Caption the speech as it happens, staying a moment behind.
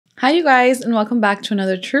Hi you guys, and welcome back to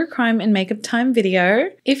another true crime and makeup time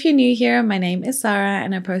video. If you're new here, my name is Zara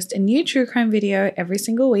and I post a new true crime video every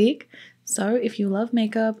single week. So if you love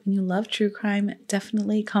makeup and you love true crime,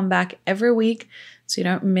 definitely come back every week so you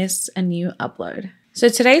don't miss a new upload. So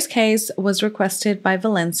today's case was requested by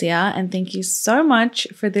Valencia, and thank you so much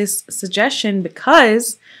for this suggestion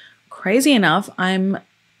because, crazy enough, I'm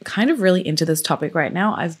kind of really into this topic right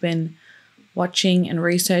now. I've been watching and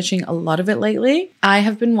researching a lot of it lately. I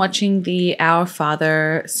have been watching the Our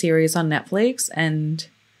Father series on Netflix, and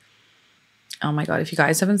oh my god, if you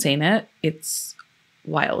guys haven't seen it, it's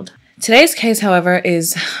wild. Today's case, however,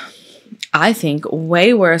 is, I think,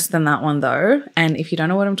 way worse than that one though. And if you don't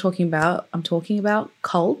know what I'm talking about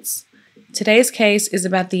cults. Today's case is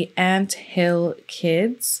about the Ant Hill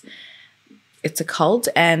Kids. It's a cult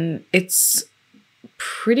and it's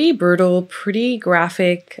pretty brutal, pretty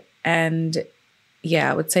graphic. And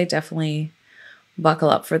yeah, I would say definitely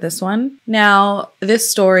buckle up for this one. Now,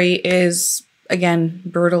 this story is, again,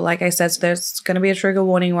 brutal, like I said, so there's going to be a trigger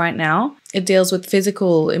warning right now. It deals with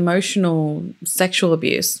physical, emotional, sexual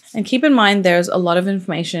abuse. And keep in mind, there's a lot of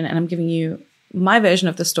information and I'm giving you my version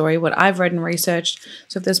of the story, what I've read and researched.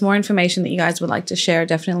 So if there's more information that you guys would like to share,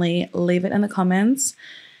 definitely leave it in the comments.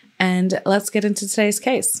 And let's get into today's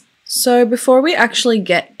case. So before we actually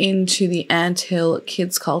get into the Ant Hill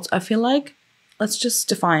Kids cult, I feel like let's just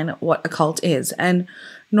define what a cult is. And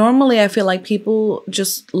normally I feel like people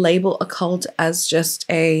just label a cult as just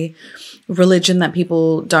a religion that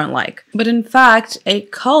people don't like. But in fact, a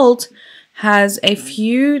cult has a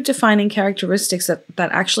few defining characteristics that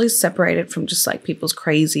actually separate it from just like people's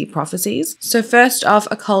crazy prophecies. So first off,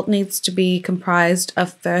 a cult needs to be comprised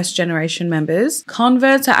of first generation members.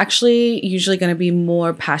 Converts are actually usually going to be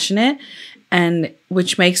more passionate, and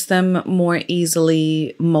which makes them more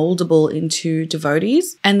easily moldable into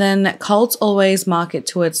devotees. And then cults always market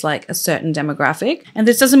towards like a certain demographic. And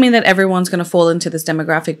this doesn't mean that everyone's going to fall into this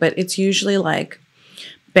demographic, but it's usually like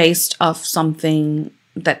based off something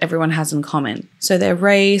that everyone has in common. So their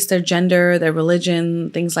race, their gender, their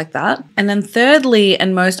religion, things like that. And then thirdly,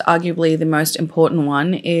 and most arguably the most important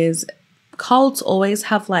one, is cults always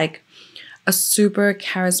have like a super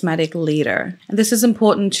charismatic leader. And this is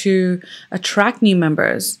important to attract new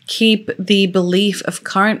members, keep the belief of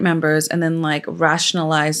current members, and then like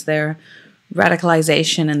rationalize their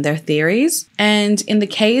radicalization and their theories. And in the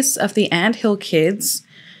case of the Ant Hill Kids,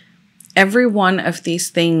 every one of these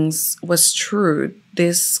things was true.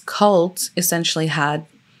 This cult essentially had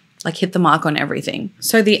like hit the mark on everything.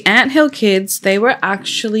 So the Ant Hill Kids, they were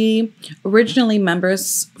actually originally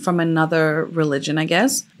members from another religion, I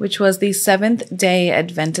guess, which was the Seventh-day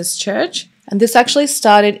Adventist Church. And this actually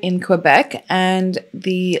started in Quebec, and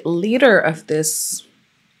the leader of this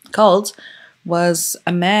cult was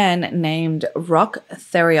a man named Roch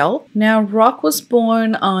Theriault. Now, Roch was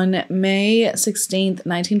born on May 16th,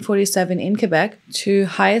 1947 in Quebec to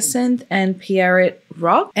Hyacinthe and Pierrette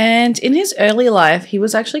Roch. And in his early life, he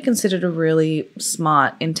was actually considered a really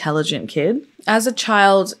smart, intelligent kid. As a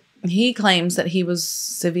child, he claims that he was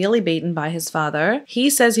severely beaten by his father.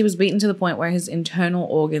 He says he was beaten to the point where his internal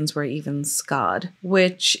organs were even scarred,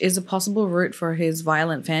 which is a possible route for his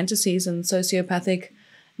violent fantasies and sociopathic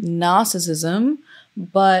narcissism.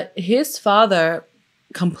 But his father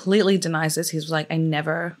completely denies this. He's like, I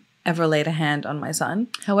never ever laid a hand on my son.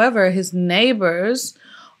 However, his neighbors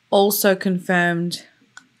also confirmed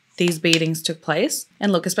these beatings took place.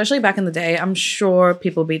 And look, especially back in the day, I'm sure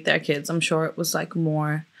people beat their kids. I'm sure it was like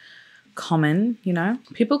more common, you know.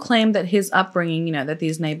 People claim that his upbringing, you know, that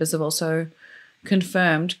these neighbors have also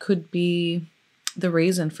confirmed, could be the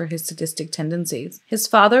reason for his sadistic tendencies. His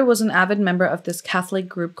father was an avid member of this Catholic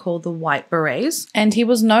group called the White Berets, and he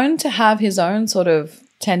was known to have his own sort of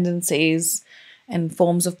tendencies and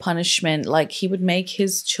forms of punishment. Like he would make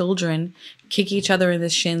his children kick each other in the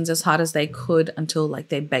shins as hard as they could until like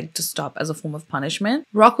they begged to stop as a form of punishment.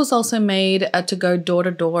 Roch was also made to go door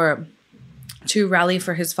to door to rally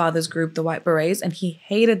for his father's group, the White Berets, and he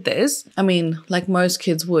hated this. I mean, like most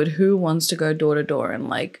kids would, who wants to go door to door and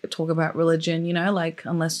like talk about religion, you know, like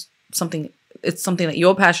unless it's something that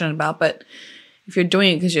you're passionate about. But if you're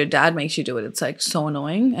doing it because your dad makes you do it, it's like so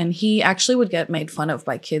annoying. And he actually would get made fun of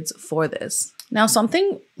by kids for this. Now,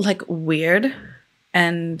 something like weird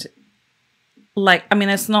and like, I mean,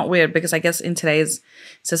 it's not weird because I guess in today's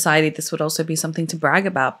society, this would also be something to brag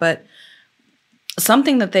about, but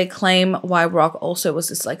something that they claim why Roch also was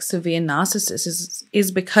this like severe narcissist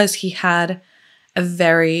is because he had a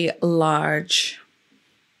very large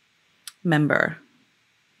member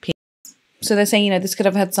penis. So they're saying, you know, this could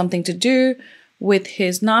have had something to do with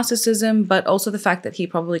his narcissism, but also the fact that he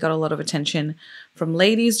probably got a lot of attention from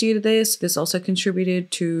ladies due to this. This also contributed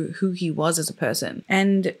to who he was as a person.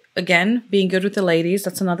 And again, being good with the ladies,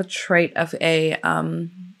 that's another trait of a,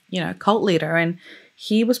 cult leader. And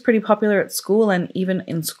he was pretty popular at school, and even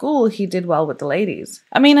in school, he did well with the ladies.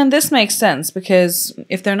 I mean, and this makes sense because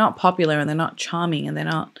if they're not popular and they're not charming and they're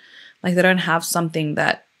not, like, they don't have something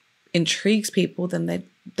that intrigues people, then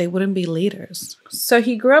they wouldn't be leaders. So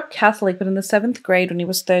he grew up Catholic, but in the 7th grade when he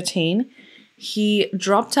was 13, he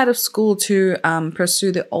dropped out of school to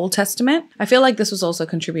pursue the Old Testament. I feel like this was also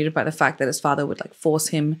contributed by the fact that his father would like force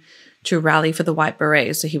him to rally for the White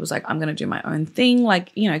Berets. So he was like, I'm going to do my own thing.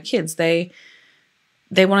 Like, kids, they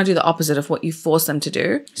want to do the opposite of what you force them to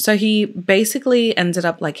do. So he basically ended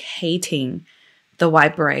up like hating the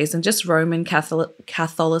White Berets and just Roman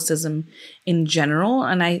Catholicism in general.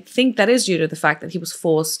 And I think that is due to the fact that he was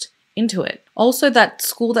forced into it. Also, that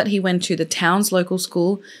school that he went to, the town's local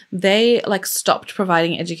school, they like stopped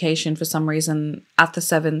providing education for some reason at the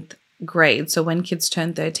 7th grade. So when kids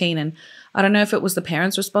turned 13, and I don't know if it was the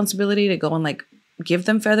parents' responsibility to go and like give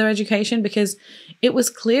them further education, because it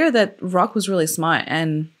was clear that Rock was really smart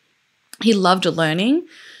and he loved learning.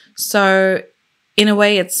 So in a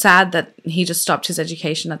way, it's sad that he just stopped his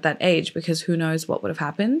education at that age, because who knows what would have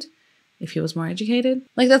happened if he was more educated.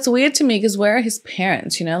 Like, that's weird to me, because where are his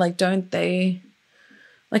parents, like, don't they,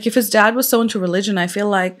 like, if his dad was so into religion, I feel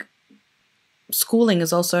like schooling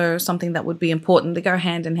is also something that would be important. They go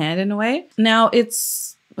hand in hand in a way. Now,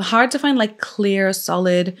 it's hard to find like clear,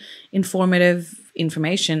 solid, informative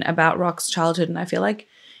information about Rock's childhood, and I feel like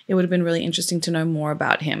it would have been really interesting to know more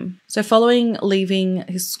about him. So following leaving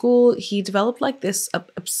his school, he developed like this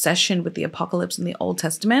obsession with the apocalypse in the Old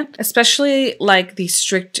Testament, especially like the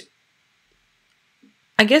strict,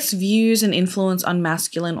 I guess, views and influence on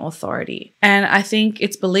masculine authority. And I think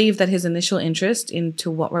it's believed that his initial interest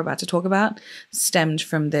into what we're about to talk about stemmed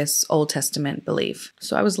from this Old Testament belief.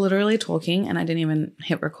 So I was literally talking and I didn't even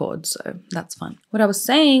hit record, so that's fun. What I was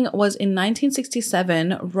saying was in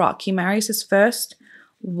 1967, Rock, he marries his first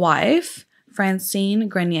wife, Francine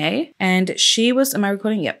Grenier, and she was, am I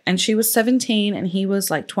recording? Yep. And she was 17 and he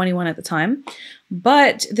was like 21 at the time.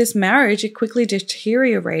 But this marriage, it quickly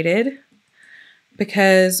deteriorated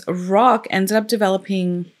because Rock ended up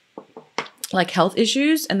developing like health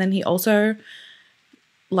issues, and then he also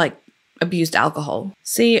like abused alcohol.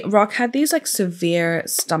 See, Rock had these like severe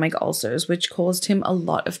stomach ulcers, which caused him a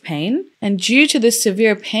lot of pain. And due to this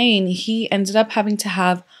severe pain, he ended up having to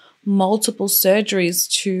have multiple surgeries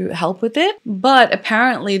to help with it. But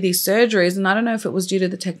apparently these surgeries, and I don't know if it was due to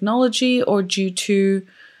the technology or due to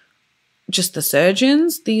just the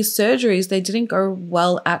surgeons, these surgeries, they didn't go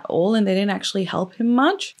well at all and they didn't actually help him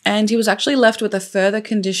much. And he was actually left with a further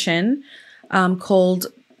condition called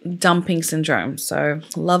dumping syndrome. So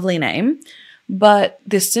lovely name. But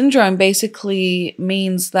this syndrome basically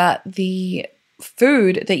means that the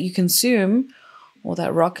food that you consume, or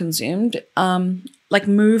that Rock consumed, like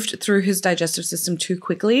moved through his digestive system too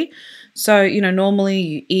quickly. So, normally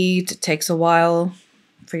you eat, it takes a while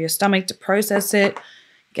for your stomach to process it,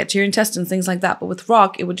 get to your intestines, things like that. But with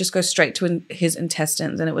Rock, it would just go straight to his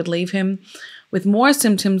intestines, and it would leave him with more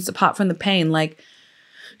symptoms apart from the pain, like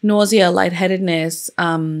nausea, lightheadedness.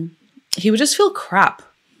 He would just feel crap,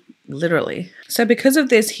 literally. So because of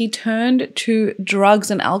this, he turned to drugs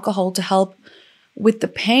and alcohol to help with the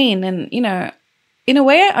pain. And, in a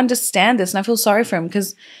way, I understand this and I feel sorry for him,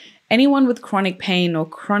 because anyone with chronic pain or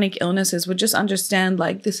chronic illnesses would just understand,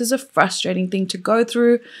 like, this is a frustrating thing to go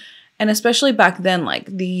through. And especially back then, like,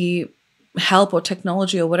 the help or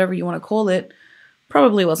technology or whatever you want to call it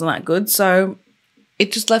probably wasn't that good. So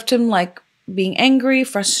it just left him, like, being angry,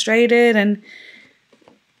 frustrated. And,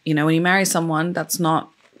 when you marry someone, that's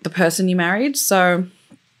not the person you married. So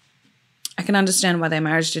I can understand why their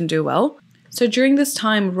marriage didn't do well. So during this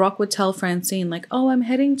time, Rock would tell Francine, like, oh, I'm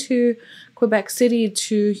heading to Quebec City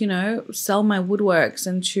to, sell my woodworks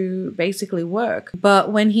and to basically work.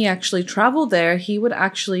 But when he actually traveled there, he would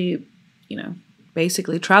actually,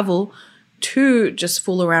 basically travel to just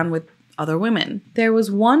fool around with other women. There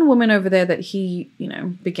was one woman over there that he,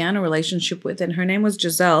 began a relationship with, and her name was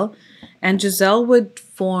Giselle. And Giselle would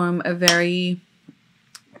form a very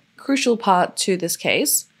crucial part to this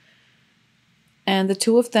case. And the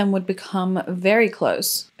two of them would become very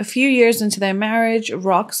close. A few years into their marriage,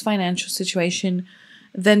 Rock's financial situation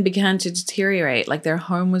then began to deteriorate. Like, their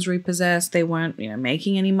home was repossessed. They weren't,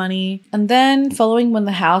 making any money. And then following when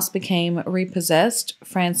the house became repossessed,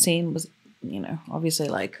 Francine was, obviously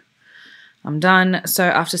like, I'm done. So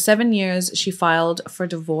after 7 years, she filed for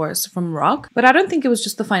divorce from Rock. But I don't think it was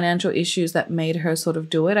just the financial issues that made her sort of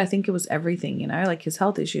do it. I think it was everything, you know, like his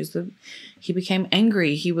health issues. He became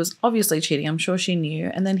angry. He was obviously cheating. I'm sure she knew.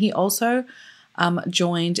 And then he also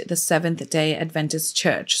joined the Seventh-day Adventist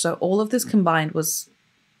Church. So all of this combined was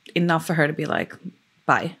enough for her to be like,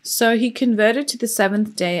 bye. So he converted to the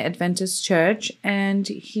Seventh-day Adventist Church, and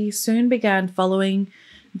he soon began following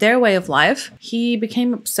their way of life. He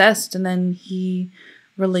became obsessed, and then he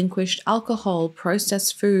relinquished alcohol,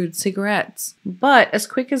 processed food, cigarettes. But as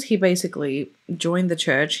quick as he basically joined the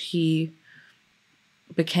church, he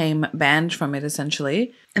became banned from it,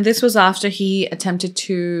 essentially. And this was after he attempted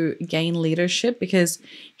to gain leadership because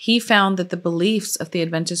he found that the beliefs of the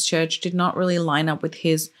Adventist Church did not really line up with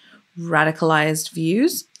his radicalized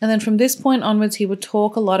views. And then from this point onwards, he would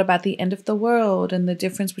talk a lot about the end of the world and the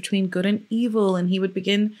difference between good and evil. And he would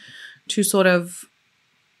begin to sort of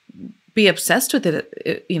be obsessed with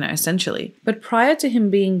it, you know, essentially. But prior to him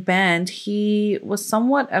being banned, he was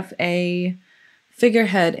somewhat of a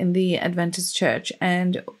figurehead in the Adventist Church.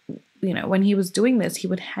 And, you know, when he was doing this, he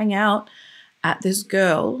would hang out at this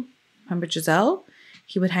girl, remember Giselle?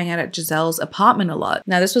 He would hang out at Giselle's apartment a lot.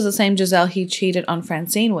 Now, this was the same Giselle he cheated on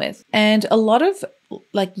Francine with. And a lot of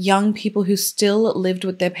like young people who still lived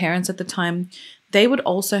with their parents at the time, they would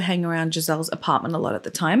also hang around Giselle's apartment a lot at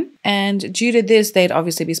the time. And due to this, they'd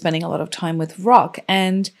obviously be spending a lot of time with Rock.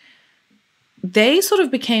 And they sort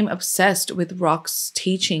of became obsessed with Rock's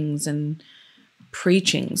teachings and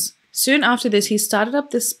preachings. Soon after this, he started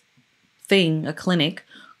up this thing, a clinic,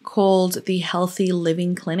 called the Healthy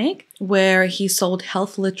Living Clinic, where he sold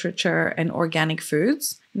health literature and organic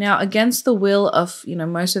foods. Now, against the will of, you know,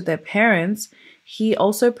 most of their parents, he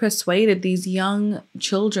also persuaded these young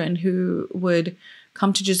children who would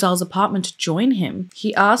come to Giselle's apartment to join him.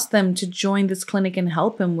 He asked them to join this clinic and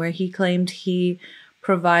help him, where he claimed he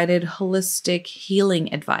provided holistic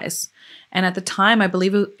healing advice. And at the time, I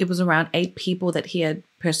believe it was around 8 people that he had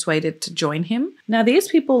persuaded to join him. Now, these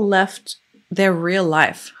people left their real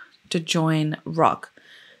life to join Rock,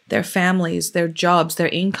 their families, their jobs, their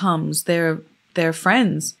incomes, their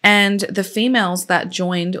friends. And the females that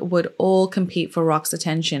joined would all compete for Rock's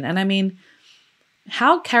attention. And I mean,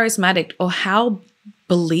 how charismatic or how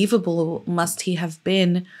believable must he have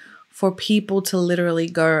been for people to literally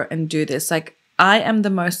go and do this? Like, I am the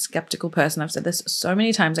most skeptical person. I've said this so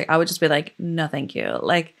many times. Like, I would just be like, no, thank you.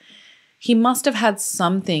 Like, he must have had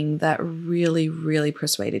something that really, really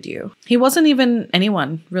persuaded you. He wasn't even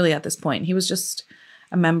anyone really at this point. He was just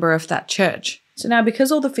a member of that church. So now,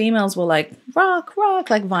 because all the females were like, Rock,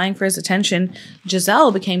 like vying for his attention,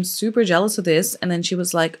 Giselle became super jealous of this. And then she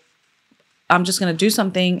was like, I'm just going to do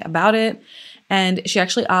something about it. And she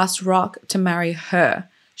actually asked Rock to marry her.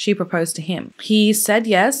 She proposed to him. He said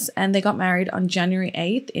yes, and they got married on January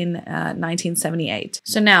 8th in 1978.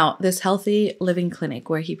 So now, this Healthy Living Clinic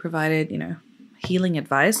where he provided, you know, healing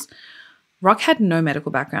advice, Rock had no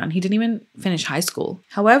medical background. He didn't even finish high school.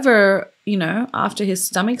 However, you know, after his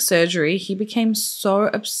stomach surgery, he became so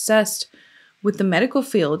obsessed with the medical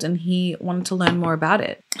field and he wanted to learn more about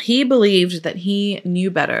it. He believed that he knew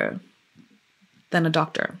better than a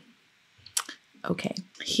doctor. Okay.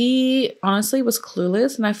 He honestly was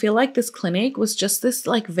clueless, and I feel like this clinic was just this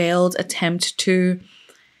like veiled attempt to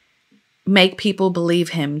make people believe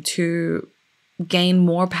him, to gain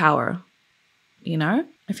more power, you know?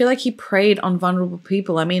 I feel like he preyed on vulnerable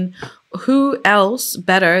people. I mean, who else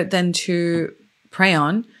better than to prey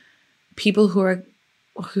on people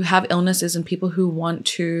who have illnesses and people who want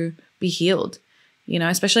to be healed, you know,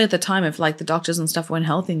 especially at the time if like the doctors and stuff weren't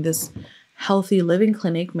helping this Healthy Living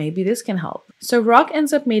Clinic, maybe this can help. So Rock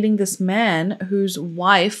ends up meeting this man whose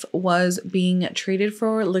wife was being treated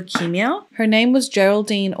for leukemia. Her name was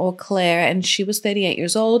Geraldine or Claire, and she was 38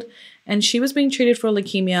 years old, and she was being treated for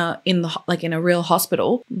leukemia in a real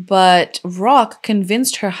hospital. But Rock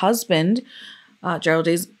convinced her husband,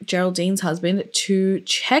 Geraldine's husband, to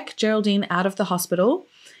check Geraldine out of the hospital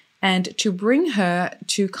and to bring her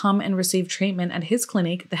to come and receive treatment at his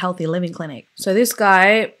clinic, the Healthy Living Clinic. So this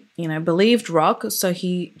guy, you know, believed Rock. So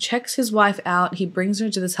he checks his wife out. He brings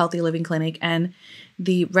her to this Healthy Living Clinic, and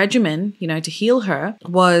the regimen, you know, to heal her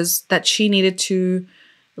was that she needed to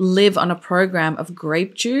live on a program of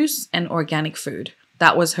grape juice and organic food.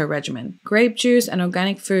 That was her regimen. Grape juice and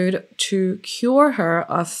organic food to cure her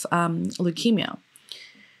of leukemia.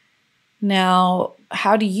 Now,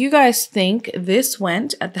 how do you guys think this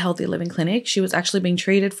went at the Healthy Living Clinic? She was actually being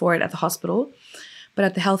treated for it at the hospital, but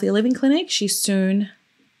at the Healthy Living Clinic, she soon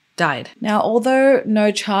died. Now, although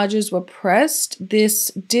no charges were pressed,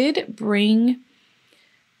 this did bring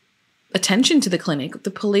attention to the clinic.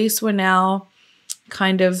 The police were now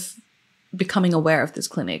kind of becoming aware of this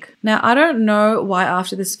clinic. Now, I don't know why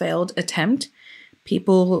after this failed attempt,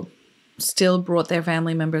 people still brought their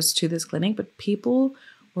family members to this clinic, but people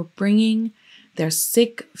were bringing their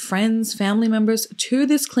sick friends, family members to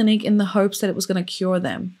this clinic in the hopes that it was going to cure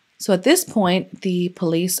them. So at this point, the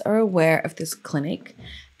police are aware of this clinic,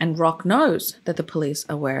 and Rock knows that the police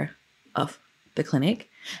are aware of the clinic.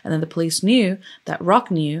 And then the police knew that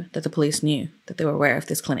Rock knew that the police knew that they were aware of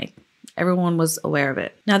this clinic. Everyone was aware of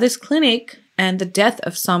it. Now, this clinic and the death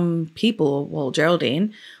of some people, well,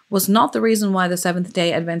 Geraldine, was not the reason why the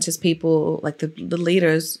Seventh-day Adventist people, like the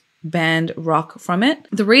leaders, banned Rock from it.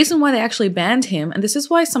 The reason why they actually banned him, and this is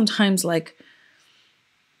why sometimes, like,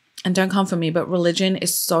 and don't come for me, but religion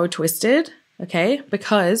is so twisted, okay?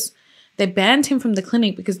 Because they banned him from the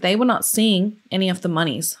clinic because they were not seeing any of the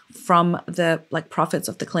monies from the, like, profits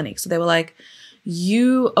of the clinic. So they were like,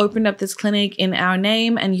 you opened up this clinic in our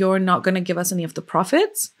name and you're not going to give us any of the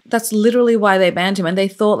profits. That's literally why they banned him. And they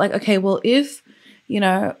thought, like, okay, well, if, you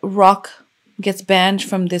know, Rock gets banned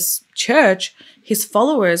from this church, his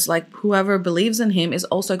followers, like whoever believes in him, is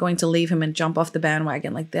also going to leave him and jump off the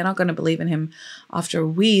bandwagon. Like, they're not going to believe in him after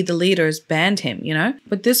we, the leaders, banned him, you know?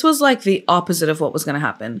 But this was like the opposite of what was going to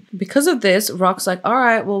happen. Because of this, Rock's like, all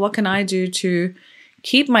right, well, what can I do to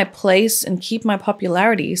keep my place and keep my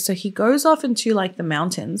popularity? So he goes off into like the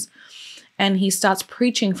mountains and he starts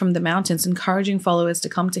preaching from the mountains, encouraging followers to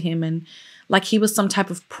come to him, and like he was some type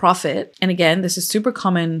of prophet. And again, this is super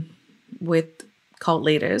common with cult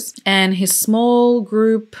leaders. And his small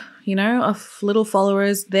group, you know, of little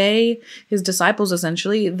followers, his disciples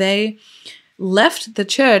essentially, they left the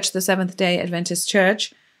church, the Seventh-day Adventist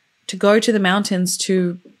church, to go to the mountains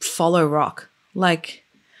to follow Rock, like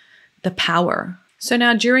the power. So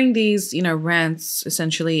now during these, you know, rants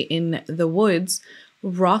essentially in the woods,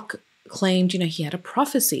 Rock claimed, you know, he had a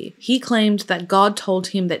prophecy. He claimed that God told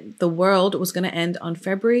him that the world was going to end on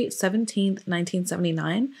February 17th,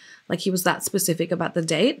 1979. Like, he was that specific about the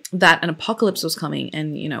date, that an apocalypse was coming.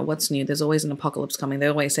 And, you know, what's new? There's always an apocalypse coming. They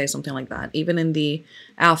always say something like that. Even in the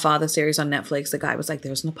Our Father series on Netflix, the guy was like,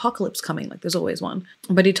 there's an apocalypse coming. Like, there's always one.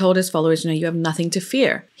 But he told his followers, you know, you have nothing to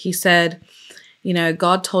fear. He said, you know,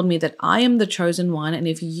 God told me that I am the chosen one. And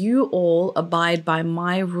if you all abide by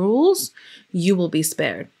my rules, you will be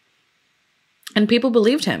spared. And people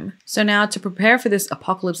believed him. So now, to prepare for this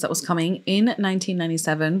apocalypse that was coming in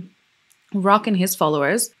 1997, Rock and his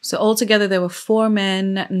followers, so altogether there were 4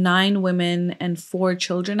 men, 9 women, and 4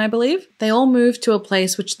 children, I believe. They all moved to a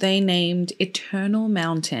place which they named Eternal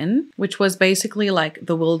Mountain, which was basically like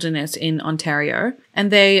the wilderness in Ontario. And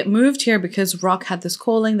they moved here because Rock had this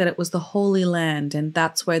calling that it was the Holy Land, and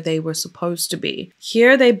that's where they were supposed to be.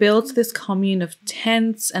 Here they built this commune of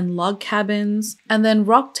tents and log cabins. And then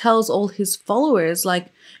Rock tells all his followers, like,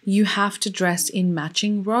 you have to dress in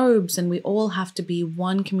matching robes and we all have to be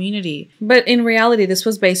one community. But in reality, this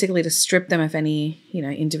was basically to strip them of any, you know,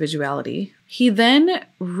 individuality. He then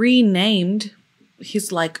renamed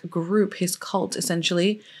his like group, his cult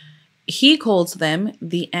essentially. He calls them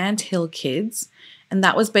the Anthill Kids. And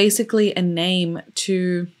that was basically a name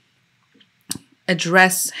to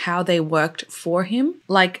address how they worked for him.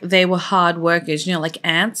 Like, they were hard workers, you know, like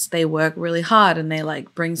ants, they work really hard and they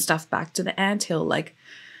like bring stuff back to the anthill. Like,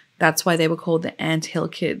 that's why they were called the Anthill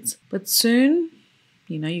Kids. But soon,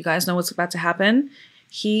 you know, you guys know what's about to happen.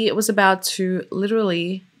 He was about to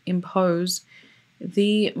literally impose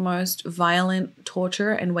the most violent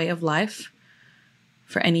torture and way of life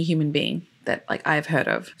for any human being that like I've heard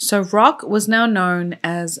of. So Rock was now known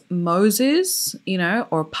as Moses, you know,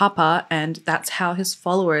 or Papa, and that's how his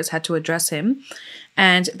followers had to address him.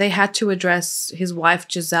 And they had to address his wife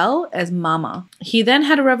Giselle as Mama. He then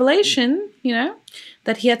had a revelation, you know,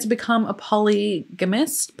 that he had to become a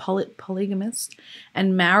polygamist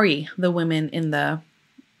and marry the women in the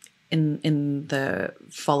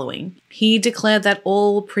following. He declared that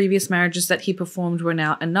all previous marriages that he performed were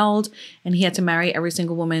now annulled, and he had to marry every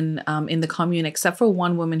single woman in the commune except for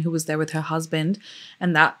one woman who was there with her husband.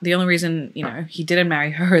 And that the only reason, you know, he didn't marry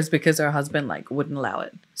her is because her husband like wouldn't allow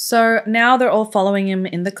it. So now they're all following him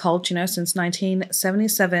in the cult, you know, since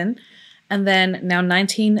 1977. And then now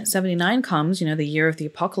 1979 comes, you know, the year of the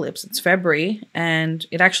apocalypse. It's February, and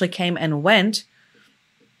it actually came and went.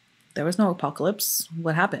 There was no apocalypse.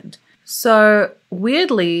 What happened? So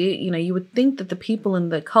weirdly, you know, you would think that the people in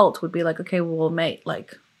the cult would be like, okay, well, mate,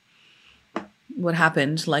 like, what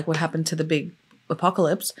happened? Like, what happened to the big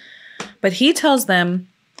apocalypse? But he tells them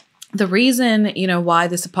the reason, you know, why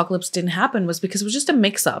this apocalypse didn't happen was because it was just a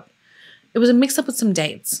mix-up. it was a mix up with some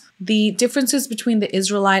dates. The differences between the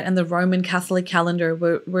Israelite and the Roman Catholic calendar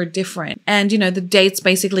were different. And, you know, the dates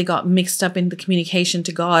basically got mixed up in the communication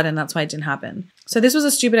to God, and that's why it didn't happen. So this was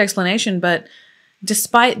a stupid explanation, but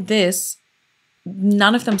despite this,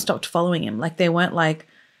 none of them stopped following him. Like, they weren't like,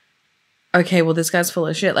 okay, well, this guy's full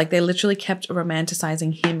of shit. Like, they literally kept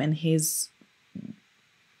romanticizing him and his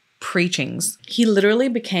preachings. He literally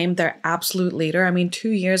became their absolute leader. I mean, 2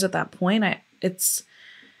 years at that point, it's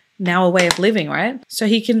now a way of living, right? So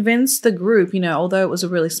he convinced the group, you know, although it was a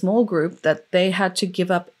really small group, that they had to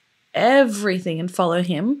give up everything and follow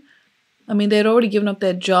him. I mean, they'd already given up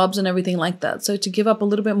their jobs and everything like that. So to give up a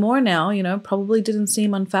little bit more now, you know, probably didn't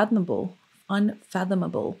seem unfathomable.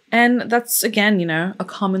 And that's, again, you know, a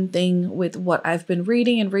common thing with what I've been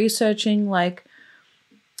reading and researching. Like,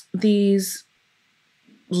 these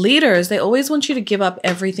leaders, they always want you to give up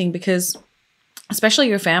everything because, especially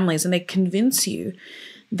your families, and they convince you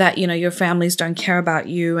that, you know, your families don't care about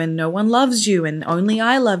you and no one loves you and only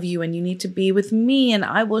I love you and you need to be with me and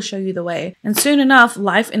I will show you the way. And soon enough,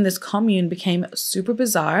 life in this commune became super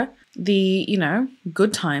bizarre. The, you know,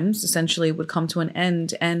 good times essentially would come to an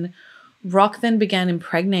end, and Rock then began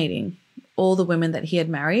impregnating all the women that he had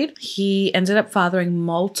married. He ended up fathering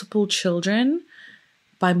multiple children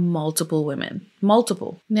by multiple women.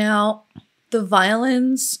 Multiple. Now, the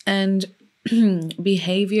violence and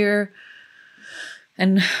behavior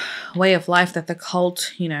and way of life that the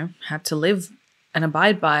cult, you know, had to live and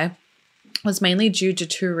abide by was mainly due to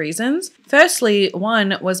two reasons. Firstly,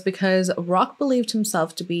 one was because Rock believed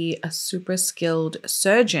himself to be a super skilled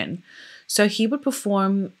surgeon. So he would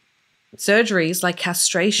perform surgeries like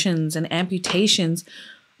castrations and amputations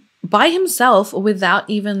by himself without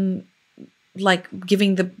even like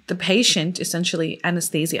giving the patient essentially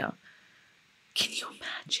anesthesia. Can you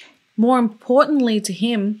imagine? More importantly to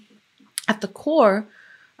him, at the core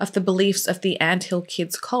of the beliefs of the Anthill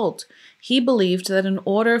Kids cult, he believed that in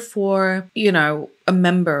order for, you know, a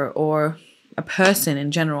member or a person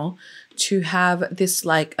in general to have this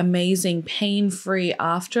like amazing pain-free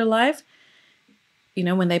afterlife, you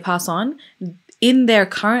know, when they pass on, in their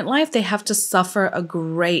current life, they have to suffer a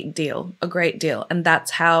great deal. And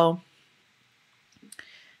that's how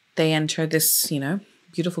they enter this, you know,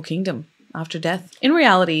 beautiful kingdom after death. In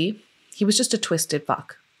reality, he was just a twisted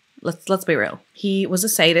fuck. Let's be real. He was a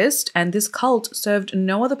sadist, and this cult served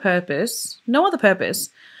no other purpose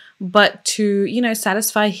but to, you know,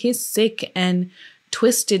 satisfy his sick and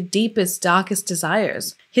twisted, deepest, darkest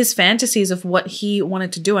desires. His fantasies of what he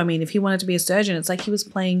wanted to do. I mean, if he wanted to be a surgeon, it's like he was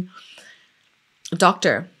playing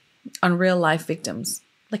doctor on real life victims.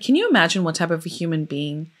 Like, can you imagine what type of a human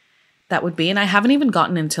being that would be? And I haven't even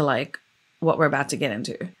gotten into like what we're about to get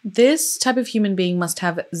into. This type of human being must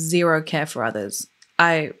have zero care for others.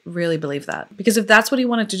 I really believe that, because if that's what he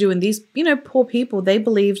wanted to do, and these, you know, poor people, they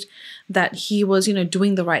believed that he was, you know,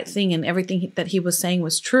 doing the right thing and everything that he was saying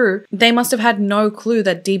was true, they must have had no clue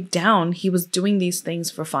that deep down he was doing these things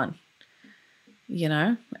for fun, you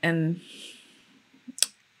know? And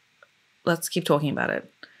let's keep talking about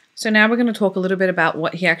it. So now we're going to talk a little bit about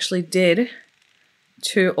what he actually did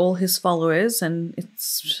to all his followers, and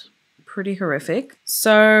it's pretty horrific.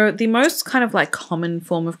 So the most kind of like common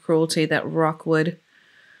form of cruelty that Rock would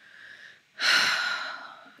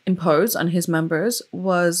impose on his members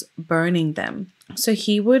was burning them. So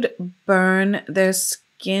he would burn their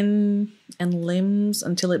skin and limbs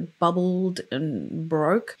until it bubbled and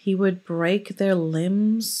broke. He would break their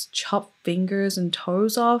limbs, chop fingers and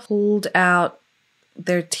toes off, pulled out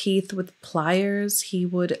their teeth with pliers. He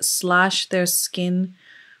would slash their skin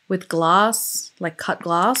with glass, like cut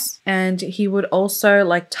glass. And he would also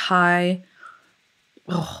like tie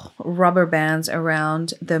rubber bands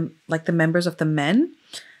around the members of the men,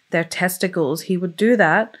 their testicles. He would do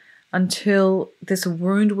that until this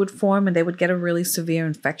wound would form and they would get a really severe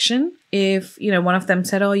infection. If, you know, one of them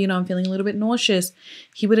said, oh, you know, I'm feeling a little bit nauseous,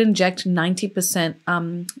 he would inject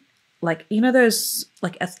 90%, like, you know, those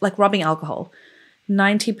like rubbing alcohol,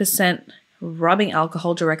 90% rubbing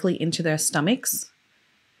alcohol directly into their stomachs.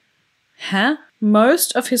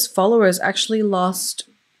 Most of his followers actually lost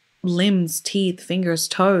limbs, teeth, fingers,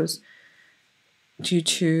 toes due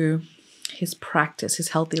to his practice, his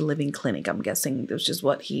healthy living clinic. I'm guessing this is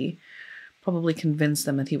what he probably convinced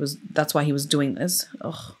them that that's why he was doing this.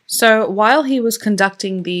 Ugh. So while he was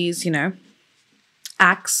conducting these, you know,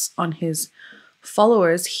 acts on his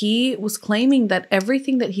followers, he was claiming that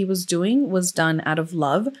everything that he was doing was done out of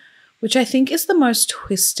love, which I think is the most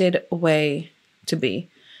twisted way to be.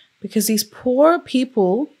 Because these poor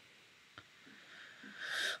people,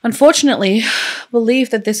 unfortunately,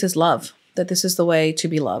 believe that this is love, that this is the way to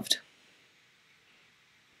be loved.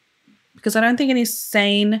 Because I don't think any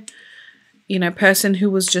sane, you know, person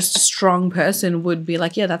who was just a strong person would be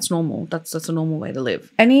like, yeah, that's normal. That's a normal way to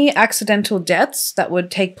live. Any accidental deaths that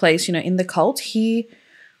would take place, you know, in the cult, he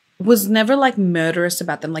was never like murderous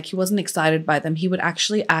about them. Like he wasn't excited by them. He would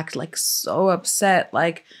actually act like so upset.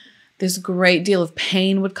 Like this great deal of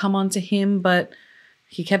pain would come onto him, but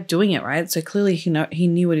he kept doing it, right? So clearly he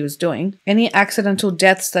knew what he was doing. Any accidental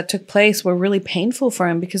deaths that took place were really painful for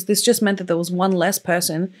him because this just meant that there was one less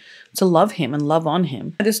person to love him and love on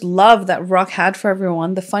him. This love that Rock had for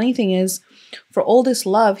everyone, the funny thing is, for all this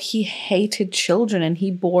love, he hated children and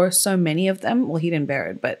he bore so many of them. Well, he didn't bear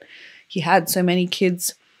it, but he had so many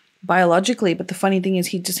kids biologically. But the funny thing is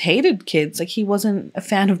he just hated kids. Like he wasn't a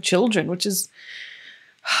fan of children, which is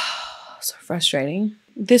so frustrating.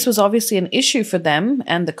 This was obviously an issue for them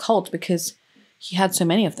and the cult because he had so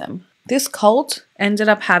many of them. This cult ended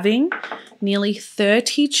up having nearly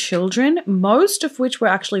 30 children, most of which were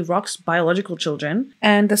actually Rock's biological children.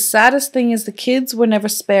 And the saddest thing is the kids were never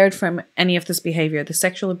spared from any of this behavior, the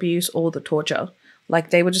sexual abuse or the torture. Like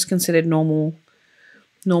they were just considered normal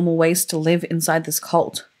ways to live inside this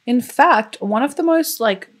cult. In fact, one of the most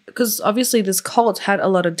because obviously this cult had a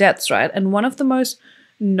lot of deaths, right? And one of the most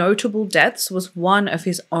notable deaths was one of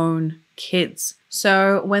his own kids.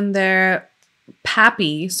 So when their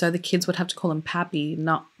pappy, so the kids would have to call him pappy,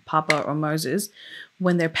 not Papa or Moses,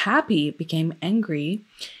 when their pappy became angry,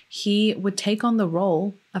 he would take on the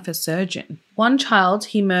role of a surgeon. One child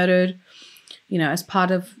he murdered, you know, as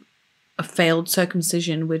part of a failed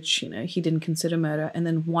circumcision, which, you know, he didn't consider murder. And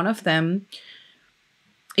then one of them,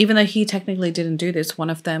 even though he technically didn't do this, one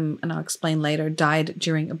of them, and I'll explain later, died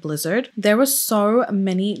during a blizzard. There were so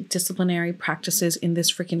many disciplinary practices in this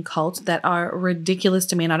freaking cult that are ridiculous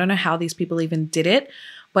to me. And I don't know how these people even did it,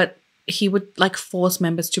 but he would like force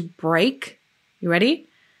members to break, you ready?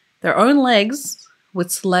 Their own legs with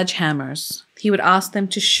sledgehammers. He would ask them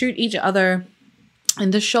to shoot each other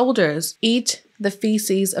in the shoulders, eat the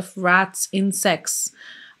feces of rats, insects,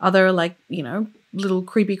 other like, you know, little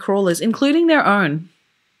creepy crawlers, including their own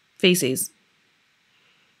feces.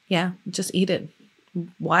 Yeah, just eat it.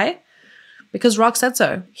 Why? Because Rock said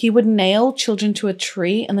so. He would nail children to a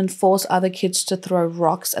tree and then force other kids to throw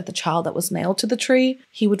rocks at the child that was nailed to the tree.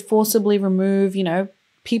 He would forcibly remove, you know,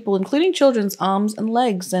 people, including children's arms and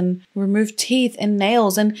legs, and remove teeth and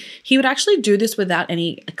nails. And he would actually do this without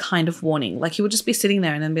any kind of warning. Like he would just be sitting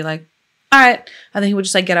there and then be like, all right. And then he would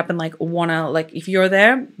just like get up and like wanna, like, if you're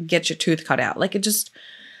there, get your tooth cut out. Like it just,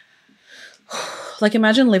 like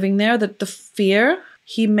imagine living there, that the fear.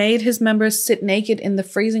 He made his members sit naked in the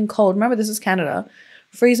freezing cold. Remember, this is Canada.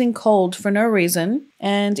 Freezing cold for no reason.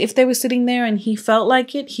 And if they were sitting there and he felt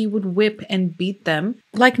like it, he would whip and beat them.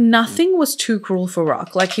 Like nothing was too cruel for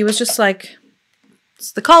Rock. Like he was just like,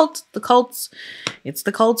 it's the cult, it's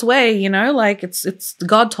the cult's way, you know, like it's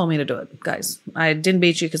God told me to do it, guys. I didn't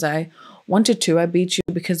beat you because I wanted to. I beat you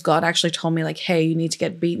because God actually told me like, hey, you need to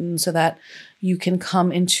get beaten so that you can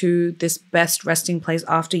come into this best resting place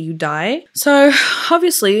after you die. So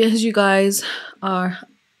obviously, as you guys are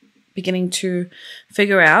beginning to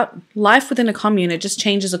figure out, life within a commune, it just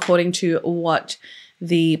changes according to what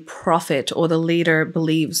the prophet or the leader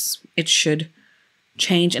believes it should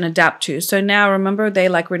change and adapt to. So now remember, they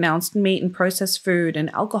like renounced meat and processed food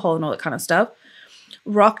and alcohol and all that kind of stuff.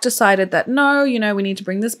 Rock decided that no, you know, we need to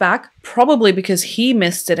bring this back, probably because he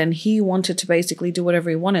missed it and he wanted to basically do whatever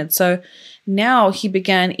he wanted. So now he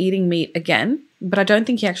began eating meat again, but I don't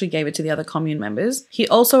think he actually gave it to the other commune members. He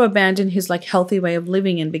also abandoned his like healthy way of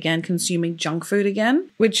living and began consuming junk food again,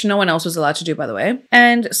 which no one else was allowed to do, by the way.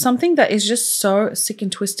 And something that is just so sick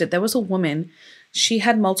and twisted. There was a woman, she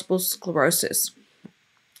had multiple sclerosis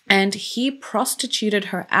and he prostituted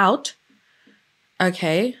her out,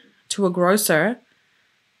 okay, to a grocer.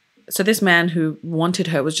 So this man who wanted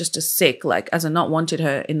her was just as sick, like as in not wanted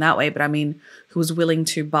her in that way, but I mean, who was willing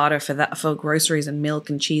to barter for that, for groceries and milk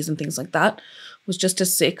and cheese and things like that, was just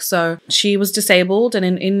as sick. So she was disabled, and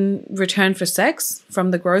in return for sex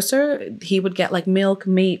from the grocer, he would get like milk,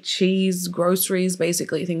 meat, cheese, groceries,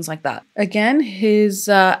 basically things like that. Again, his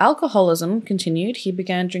alcoholism continued. He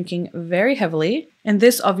began drinking very heavily, and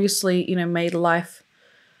this obviously, you know, made life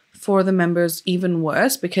for the members even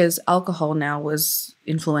worse because alcohol now was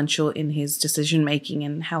influential in his decision-making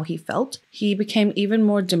and how he felt. He became even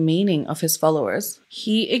more demeaning of his followers.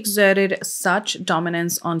 He exerted such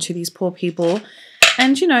dominance onto these poor people.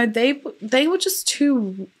 And, you know, they were just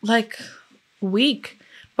too, like, weak,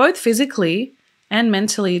 both physically and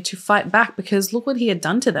mentally, to fight back because look what he had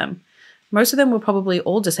done to them. Most of them were probably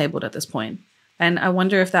all disabled at this point. And I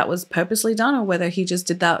wonder if that was purposely done or whether he just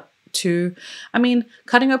did that to, I mean,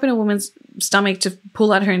 cutting open a woman's stomach to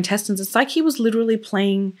pull out her intestines. It's like he was literally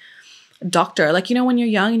playing doctor. Like, you know, when you're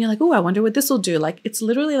young and you're like, oh, I wonder what this will do. Like, it's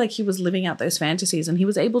literally like he was living out those fantasies and he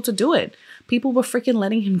was able to do it. People were freaking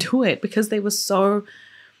letting him do it because they were so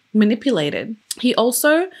manipulated. He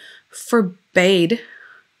also forbade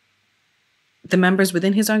the members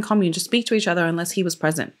within his own commune to speak to each other unless he was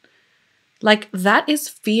present. Like, that is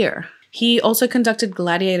fear. He also conducted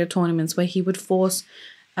gladiator tournaments where he would force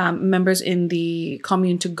members in the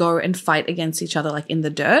commune to go and fight against each other, like in the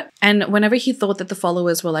dirt. And whenever he thought that the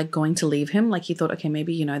followers were like going to leave him, like he thought, okay,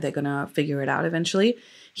 maybe, you know, they're gonna figure it out eventually,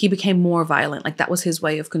 he became more violent. Like, that was his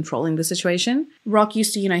way of controlling the situation. Rock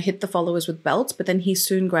used to, you know, hit the followers with belts, but then he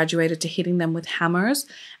soon graduated to hitting them with hammers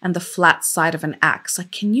and the flat side of an axe.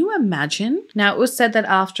 Like, can you imagine? Now, it was said that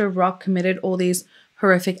after Rock committed all these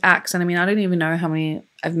horrific acts, and I mean, I don't even know how many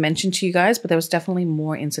I've mentioned to you guys, but there was definitely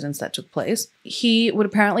more incidents that took place. He would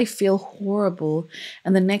apparently feel horrible,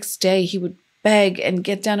 and the next day he would beg and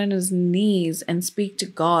get down on his knees and speak to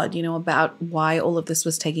God, you know, about why all of this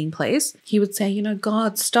was taking place. He would say, you know,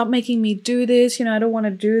 God, stop making me do this. You know, I don't want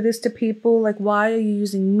to do this to people. Like, why are you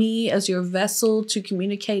using me as your vessel to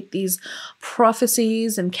communicate these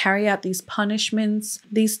prophecies and carry out these punishments?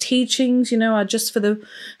 These teachings, you know, are just for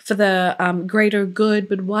the greater good,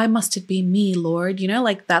 but why must it be me, Lord? You know,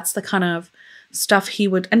 like, that's the kind of stuff he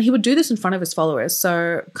would do this in front of his followers.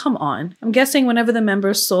 So come on. I'm guessing whenever the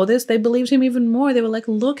members saw this, they believed him even more. They were like,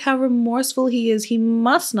 look how remorseful he is. He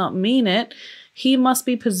must not mean it. He must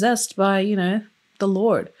be possessed by, you know, the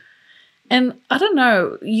Lord. And I don't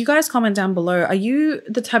know, you guys comment down below. Are you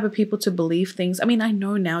the type of people to believe things? I mean, I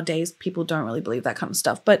know nowadays people don't really believe that kind of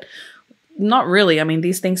stuff, but not really. I mean,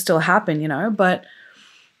 these things still happen, you know, but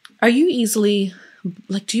are you easily,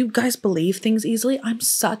 like, do you guys believe things easily? I'm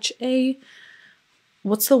such a,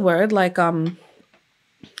 what's the word? Like,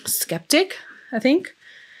 skeptic, I think.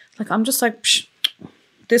 Like, I'm just like, psh,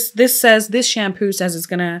 this shampoo says it's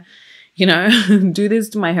gonna, you know, do this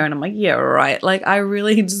to my hair. And I'm like, yeah, right. Like, I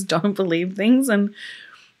really just don't believe things. And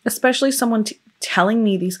especially someone telling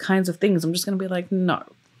me these kinds of things, I'm just gonna be like, no,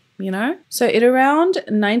 you know? So at around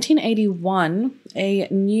 1981, a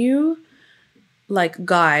new, like,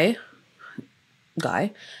 guy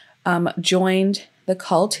joined the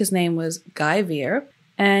cult. His name was Guy Veer,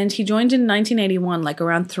 and he joined in 1981, like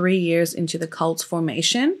around 3 years into the cult's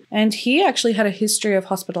formation. And he actually had a history of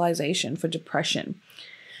hospitalization for depression.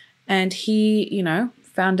 And he, you know,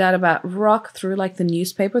 found out about Rock through like the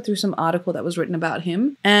newspaper, through some article that was written about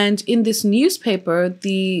him. And in this newspaper,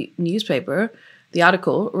 the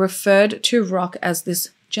article referred to Rock as this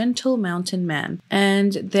gentle mountain man.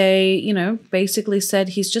 And they, you know, basically said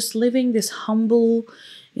he's just living this humble,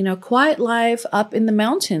 you know, quiet life up in the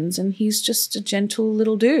mountains, and he's just a gentle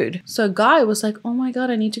little dude. So Guy was like, oh my God,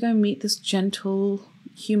 I need to go meet this gentle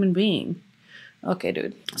human being. Okay,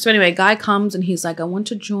 dude. So anyway, Guy comes and he's like, I want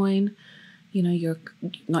to join, you know,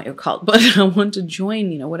 not your cult, but I want to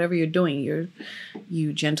join, you know, whatever you're doing,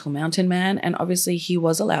 you gentle mountain man. And obviously he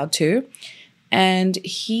was allowed to. And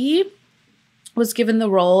he was given the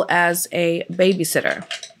role as a babysitter,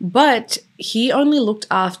 but he only looked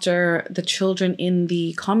after the children in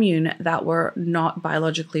the commune that were not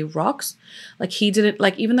biologically Rock's. Like, he didn't,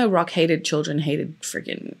 like, even though Rock hated children, hated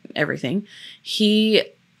freaking everything, he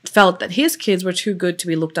felt that his kids were too good to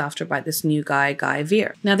be looked after by this new guy, Guy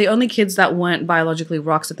Veer. Now, the only kids that weren't biologically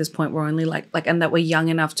Rock's at this point were only like, and that were young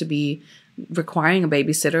enough to be requiring a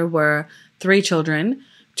babysitter were 3 children,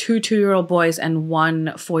 2 2-year-old boys and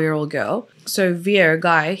 1 4-year-old girl. So Veer,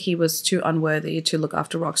 Guy, he was too unworthy to look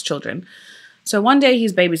after Rock's children. So one day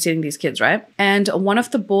he's babysitting these kids, right? And one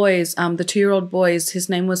of the boys, the 2-year-old boys, his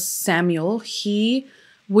name was Samuel, he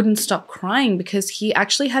wouldn't stop crying because he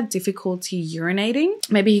actually had difficulty urinating.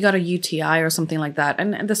 Maybe he got a UTI or something like that.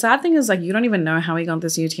 And the sad thing is, like, you don't even know how he got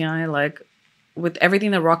this UTI. Like, with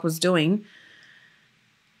everything that Rock was doing,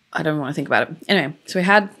 I don't want to think about it. Anyway, so he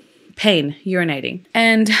had pain urinating.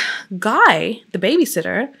 And Guy, the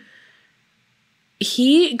babysitter,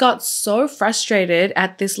 he got so frustrated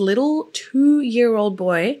at this little 2-year-old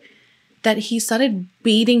boy that he started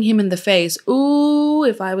beating him in the face. Ooh,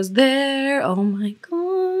 if I was there, oh my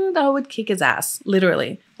God, I would kick his ass,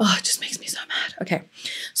 literally. Oh, it just makes me so mad. Okay,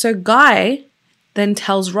 so Guy then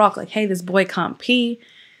tells Rock, like, hey, this boy can't pee.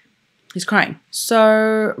 He's crying.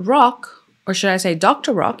 So Rock, or should I say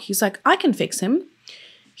Dr. Rock, he's like, I can fix him.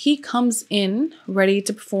 He comes in ready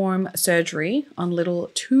to perform surgery on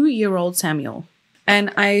little 2-year-old Samuel.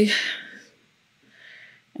 And I'm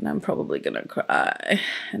probably gonna cry.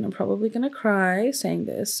 And I'm probably gonna cry saying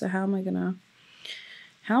this. So how am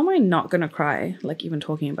I not gonna cry, like, even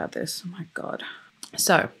talking about this? Oh my God.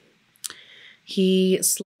 So he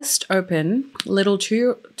sliced open little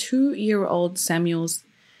two-year-old Samuel's,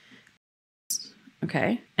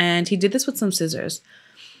 okay? And he did this with some scissors.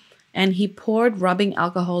 And he poured rubbing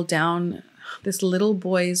alcohol down this little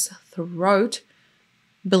boy's throat,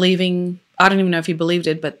 believing, I don't even know if he believed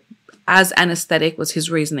it, but as anesthetic was his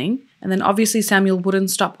reasoning. And then obviously Samuel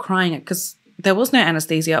wouldn't stop crying because there was no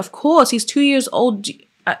anesthesia. Of course, he's 2 years old.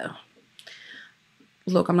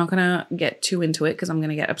 Look, I'm not going to get too into it because I'm going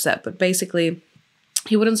to get upset. But basically,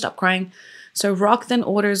 he wouldn't stop crying. So Rock then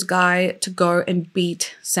orders Guy to go and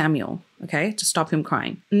beat Samuel, okay, to stop him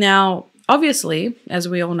crying. Now, obviously, as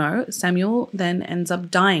we all know, Samuel then ends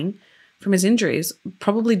up dying from his injuries,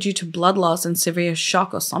 probably due to blood loss and severe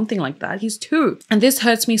shock or something like that. He's 2. And this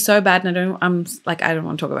hurts me so bad, and I don't want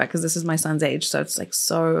to talk about it because this is my son's age. So it's like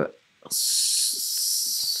so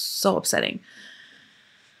upsetting.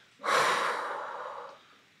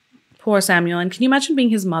 Poor Samuel. And can you imagine being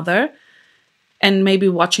his mother and maybe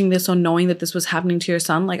watching this or knowing that this was happening to your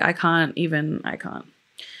son? Like, I can't.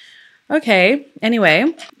 Okay.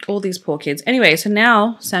 Anyway, all these poor kids. Anyway, so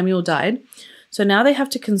now Samuel died. So now they have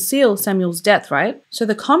to conceal Samuel's death, right? So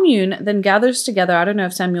the commune then gathers together. I don't know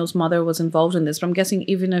if Samuel's mother was involved in this, but I'm guessing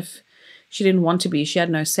even if she didn't want to be, she had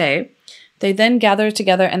no say. They then gather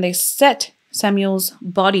together and they set Samuel's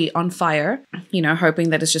body on fire, you know, hoping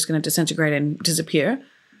that it's just going to disintegrate and disappear.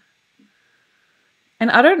 And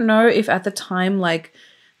I don't know if at the time, like,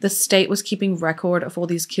 the state was keeping record of all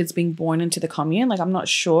these kids being born into the commune. Like, I'm not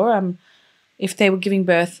sure if they were giving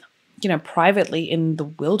birth, you know, privately in the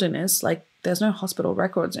wilderness. Like, there's no hospital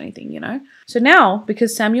records or anything, you know. So now,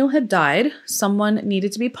 because Samuel had died, someone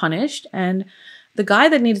needed to be punished. And the guy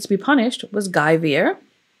that needed to be punished was Guy Veer,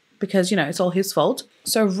 because, you know, it's all his fault.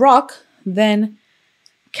 So Rock then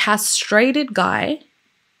castrated Guy,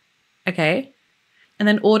 okay, and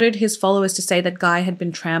then ordered his followers to say that Guy had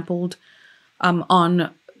been trampled on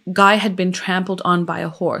by a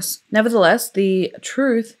horse. Nevertheless, the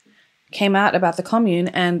truth came out about the commune,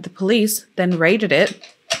 and the police then raided it,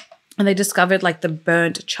 and they discovered like the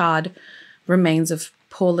burnt, charred remains of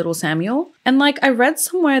poor little Samuel. And like, I read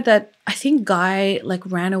somewhere that I think Guy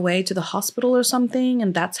like ran away to the hospital or something,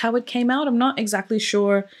 and that's how it came out. I'm not exactly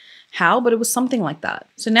sure how, but it was something like that.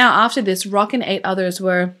 So now after this, Rock and 8 others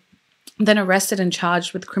were then arrested and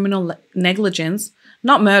charged with criminal negligence,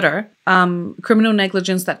 not murder, criminal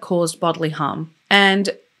negligence that caused bodily harm.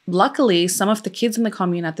 And luckily, some of the kids in the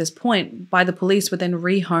commune at this point by the police were then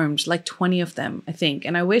rehomed, like 20 of them, I think.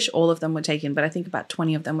 And I wish all of them were taken, but I think about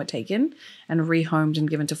 20 of them were taken and rehomed and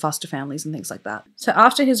given to foster families and things like that. So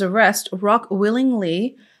after his arrest, Rock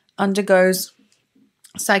willingly undergoes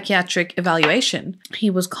psychiatric evaluation. He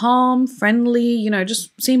was calm, friendly, you know,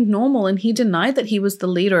 just seemed normal, and he denied that he was the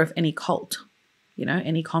leader of any cult, you know,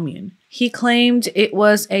 any commune. He claimed it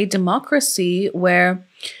was a democracy where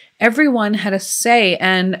everyone had a say,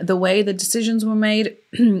 and the way the decisions were made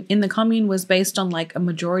in the commune was based on like a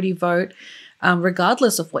majority vote,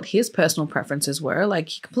 regardless of what his personal preferences were. Like,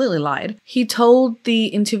 he completely lied. He told the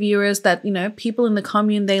interviewers that, you know, people in the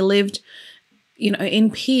commune, they lived, you know,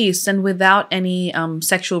 in peace and without any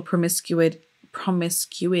sexual promiscuity.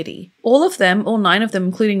 All of them, all 9 of them,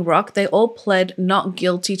 including Rock, they all pled not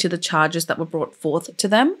guilty to the charges that were brought forth to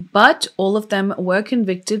them. But all of them were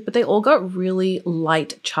convicted, but they all got really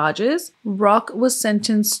light charges. Rock was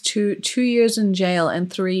sentenced to 2 years in jail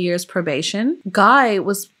and 3 years probation. Guy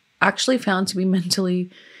was actually found to be mentally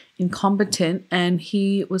incompetent, and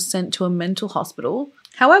he was sent to a mental hospital.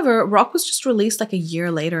 However, Rock was just released like a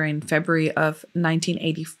year later in February of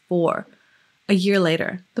 1984. A year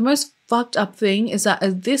later. The most fucked up thing is that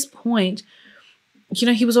at this point, you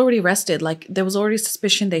know, he was already arrested. Like, there was already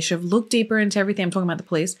suspicion. They should have looked deeper into everything. I'm talking about the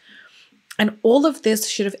police. And all of this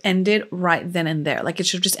should have ended right then and there. Like, it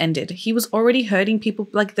should have just ended. He was already hurting people.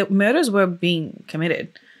 Like, the murders were being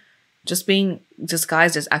committed, just being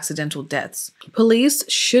disguised as accidental deaths. Police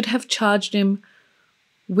should have charged him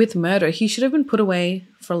with murder. He should have been put away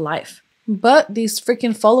for life. But these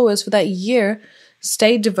freaking followers for that year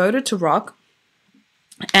stayed devoted to Rock.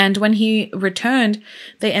 And when he returned,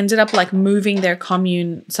 they ended up like moving their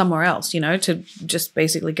commune somewhere else, you know, to just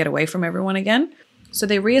basically get away from everyone again. So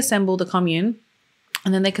they reassembled the commune,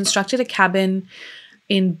 and then they constructed a cabin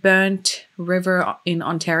in Burnt River in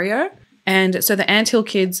Ontario. And so the Anthill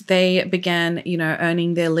kids, they began, you know,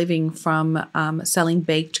 earning their living from selling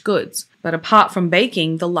baked goods. But apart from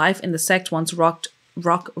baking, the life in the sect once Rock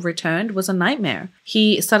returned was a nightmare.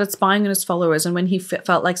 He started spying on his followers, and when he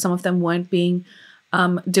felt like some of them weren't being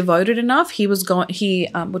devoted enough, he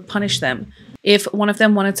would punish them. If one of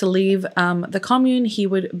them wanted to leave the commune, he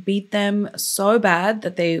would beat them so bad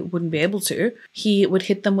that they wouldn't be able to. He would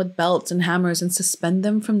hit them with belts and hammers and suspend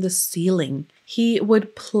them from the ceiling. He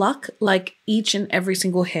would pluck like each and every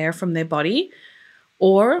single hair from their body,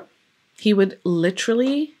 or he would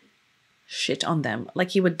literally shit on them.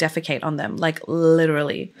 Like he would defecate on them, like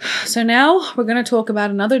literally. So now we're going to talk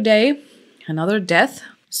about another day, another death.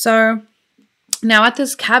 So now at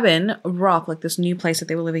this cabin, Rock, like this new place that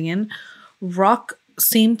they were living in, Rock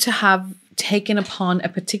seemed to have taken upon a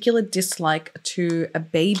particular dislike to a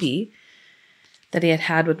baby that he had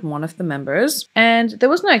had with one of the members. And there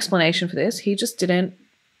was no explanation for this. He just didn't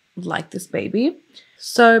like this baby.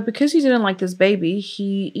 So because he didn't like this baby,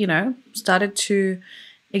 he, you know, started to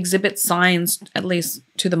exhibit signs, at least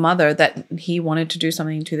to the mother, that he wanted to do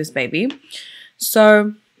something to this baby.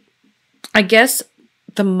 So I guess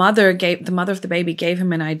the mother of the baby gave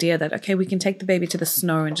him an idea that, okay, we can take the baby to the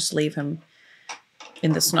snow and just leave him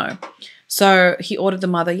in the snow. So he ordered the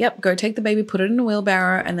mother, yep, go take the baby, put it in a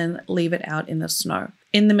wheelbarrow, and then leave it out in the snow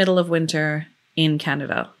in the middle of winter in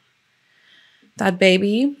Canada. That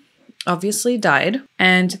baby obviously died,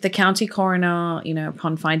 and the county coroner, you know,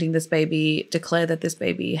 upon finding this baby, declared that this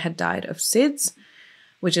baby had died of SIDS,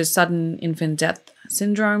 which is sudden infant death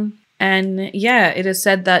syndrome. And yeah, it is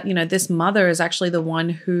said that, you know, this mother is actually the one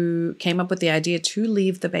who came up with the idea to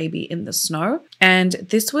leave the baby in the snow. And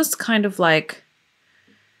this was kind of like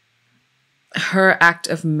her act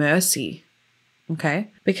of mercy, okay?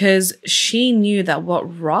 Because she knew that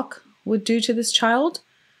what Rock would do to this child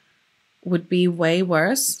would be way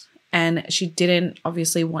worse. And she didn't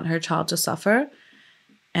obviously want her child to suffer.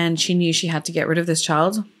 And she knew she had to get rid of this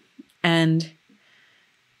child. And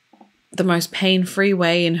the most pain-free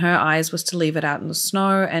way in her eyes was to leave it out in the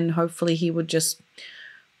snow, and hopefully he would just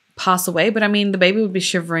pass away. But I mean, the baby would be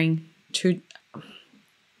shivering too.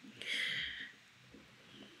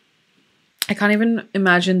 I can't even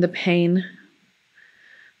imagine the pain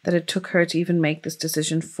that it took her to even make this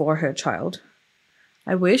decision for her child.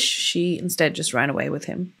 I wish she instead just ran away with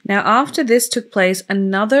him. Now, after this took place,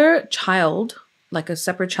 another child, like a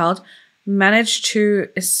separate child, managed to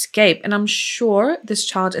escape. And I'm sure this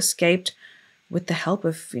child escaped with the help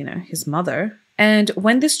of, you know, his mother. And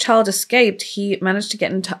when this child escaped, he managed to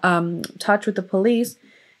get in touch with the police,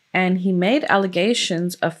 and he made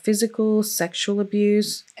allegations of physical, sexual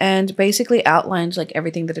abuse, and basically outlined like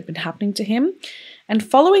everything that had been happening to him. And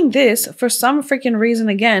following this, for some freaking reason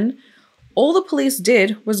again, all the police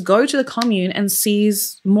did was go to the commune and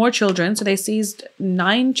seize more children. So they seized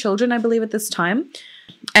 9 children, I believe, at this time.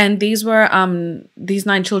 And these were these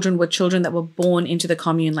 9 children were children that were born into the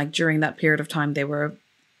commune, like during that period of time they were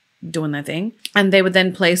doing their thing. And they were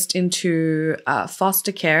then placed into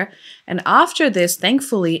foster care. And after this,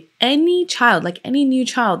 thankfully, any child, like any new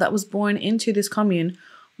child that was born into this commune,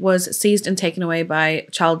 was seized and taken away by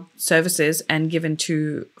child services and given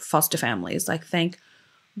to foster families. Like, thank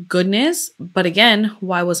goodness. But again,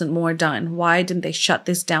 why wasn't more done? Why didn't they shut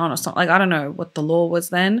this down or something? Like, I don't know what the law was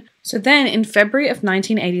then. So then in February of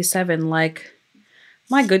 1987, like,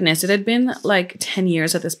 my goodness, it had been like 10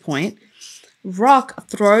 years at this point, Rock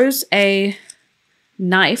throws a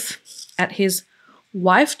knife at his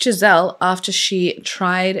wife Giselle after she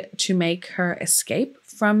tried to make her escape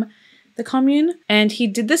from the commune. And he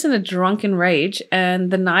did this in a drunken rage,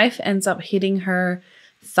 and the knife ends up hitting her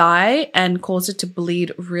thigh and caused it to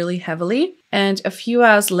bleed really heavily. And a few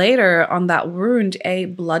hours later, on that wound, a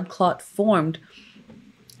blood clot formed.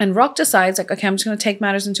 And Rock decides, like, okay, I'm just going to take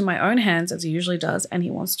matters into my own hands, as he usually does, and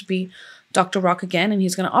he wants to be Dr. Rock again, and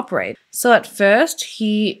he's going to operate. So at first,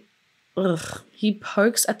 he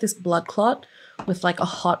pokes at this blood clot with like a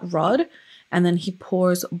hot rod, and then he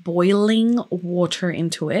pours boiling water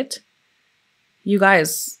into it. You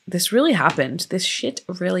guys, this really happened. This shit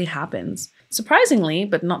really happens. Surprisingly,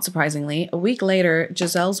 but not surprisingly, a week later,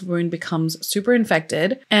 Giselle's wound becomes super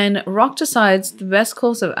infected, and Rock decides the best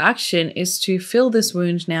course of action is to fill this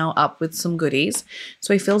wound now up with some goodies.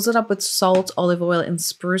 So he fills it up with salt, olive oil, and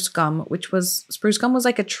spruce gum, spruce gum was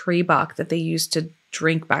like a tree bark that they used to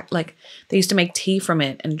drink back, like they used to make tea from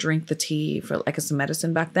it and drink the tea for like as a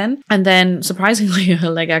medicine back then. And then surprisingly, her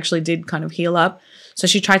leg actually did kind of heal up. So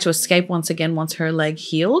she tried to escape once again once her leg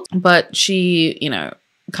healed, but she, you know,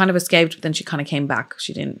 kind of escaped, but then she kind of came back.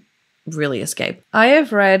 She didn't really escape. I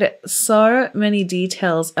have read so many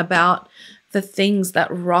details about the things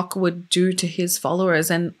that Rock would do to his followers,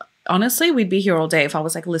 and honestly, we'd be here all day if I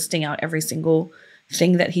was like listing out every single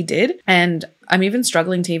thing that he did. And I'm even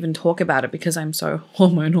struggling to even talk about it because I'm so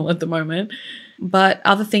hormonal at the moment. But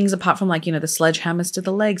other things apart from, like, you know, the sledgehammers to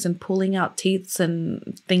the legs and pulling out teeth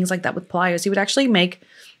and things like that with pliers, he would actually make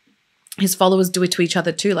his followers do it to each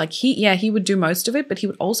other too. Like he would do most of it, but he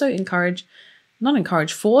would also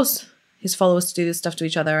force his followers to do this stuff to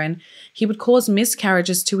each other. And he would cause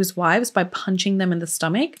miscarriages to his wives by punching them in the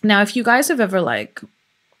stomach. Now, if you guys have ever like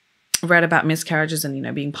read about miscarriages and, you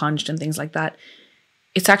know, being punched and things like that,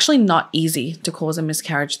 it's actually not easy to cause a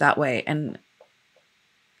miscarriage that way. And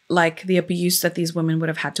like the abuse that these women would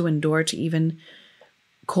have had to endure to even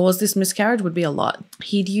cause this miscarriage would be a lot.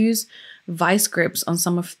 He'd use vice grips on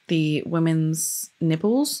some of the women's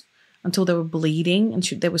nipples until they were bleeding and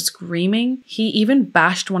they were screaming. He even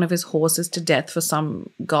bashed one of his horses to death for some,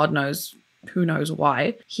 God knows, who knows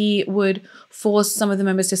why. He would force some of the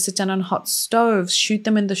members to sit down on hot stoves, shoot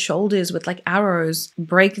them in the shoulders with like arrows,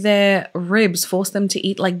 break their ribs, force them to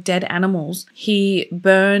eat like dead animals. He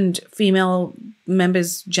burned female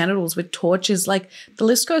members' genitals with torches. Like the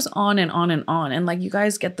list goes on and on and on. And like you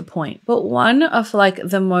guys get the point. But one of like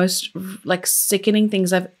the most like sickening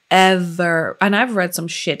things I've ever, and I've read some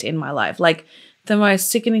shit in my life, like the most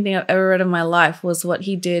sickening thing I've ever read in my life was what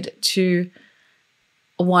he did to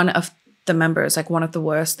one of the members, like one of the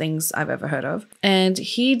worst things I've ever heard of. And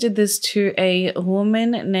he did this to a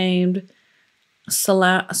woman named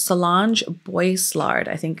Solange Boislard,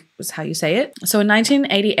 I think was how you say it. So in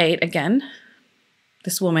 1988, again,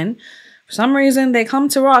 this woman, for some reason, they come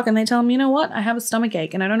to Rock and they tell him, you know what, I have a stomach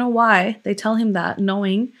ache. And I don't know why they tell him that,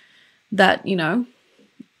 knowing that, you know,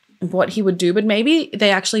 what he would do. But maybe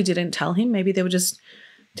they actually didn't tell him. Maybe they were just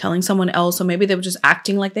telling someone else, or maybe they were just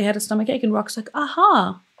acting like they had a stomach ache. And Rock's like,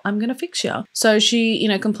 aha, I'm going to fix you. So she, you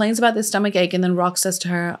know, complains about this stomach ache, and then Rock says to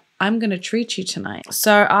her, I'm going to treat you tonight.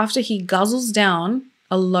 So after he guzzles down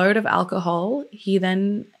a load of alcohol, he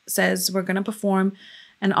then says, we're going to perform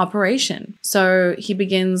an operation. So he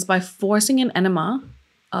begins by forcing an enema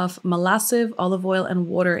of molasses, olive oil, and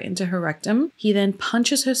water into her rectum. He then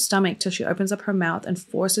punches her stomach till she opens up her mouth and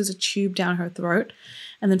forces a tube down her throat,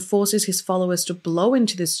 and then forces his followers to blow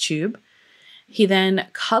into this tube. He then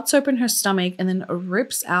cuts open her stomach and then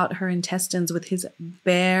rips out her intestines with his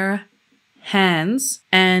bare hands.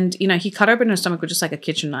 And, you know, he cut open her stomach with just like a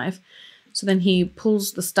kitchen knife. So then he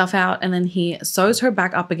pulls the stuff out and then he sews her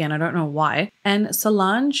back up again. I don't know why. And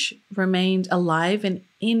Solange remained alive and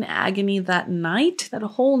in agony that night, that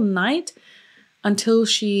whole night, until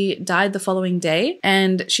she died the following day.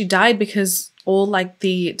 And she died because all like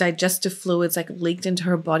the digestive fluids like leaked into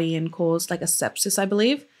her body and caused like a sepsis, I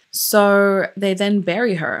believe. So they then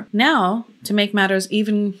bury her. Now, to make matters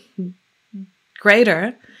even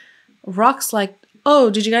greater, Rock's like, oh,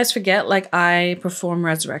 did you guys forget? Like, I perform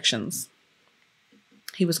resurrections.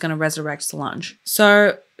 He was going to resurrect Solange.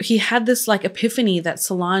 So he had this like epiphany that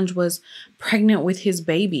Solange was pregnant with his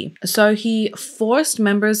baby. So he forced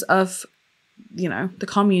members of, you know, the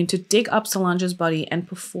commune to dig up Solange's body and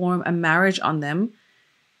perform a marriage on them.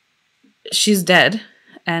 She's dead.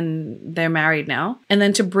 And they're married now. And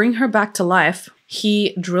then to bring her back to life,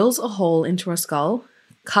 he drills a hole into her skull,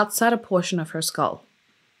 cuts out a portion of her skull.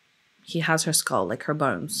 He has her skull, like her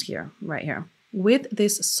bones here, right here. With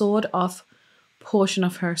this sawed off portion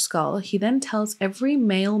of her skull, he then tells every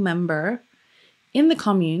male member in the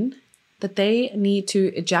commune that they need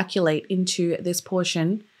to ejaculate into this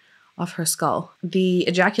portion of her skull. The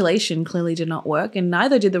ejaculation clearly did not work, and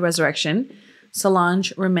neither did the resurrection.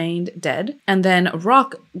 Solange remained dead. And then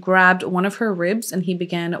Rock grabbed one of her ribs and he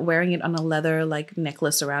began wearing it on a leather like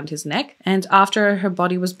necklace around his neck. And after her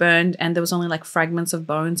body was burned and there was only like fragments of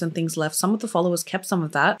bones and things left, some of the followers kept some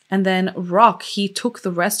of that. And then Rock, he took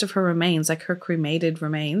the rest of her remains, like her cremated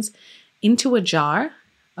remains, into a jar.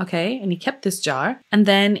 Okay, and he kept this jar. And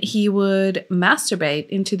then he would masturbate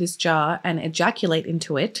into this jar and ejaculate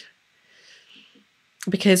into it,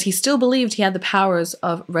 because he still believed he had the powers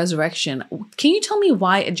of resurrection. Can you tell me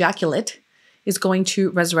why ejaculate is going to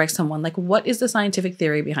resurrect someone? Like, what is the scientific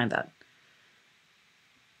theory behind that?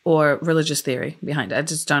 Or religious theory behind it? I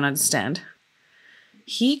just don't understand.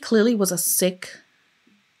 He clearly was a sick...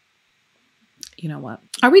 You know what?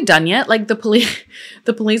 Are we done yet? Like, the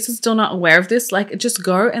police is still not aware of this. Like, just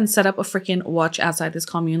go and set up a freaking watch outside this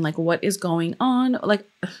commune. Like, what is going on? Like...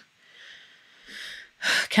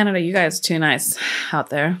 Canada, you guys are too nice out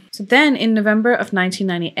there. So then in November of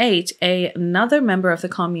 1998, another member of the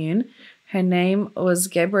commune, her name was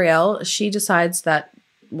Gabrielle, she decides that,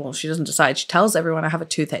 well, she doesn't decide, she tells everyone, I have a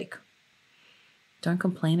toothache. Don't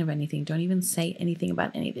complain of anything. Don't even say anything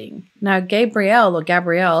about anything. Now, Gabrielle,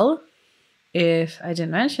 if I didn't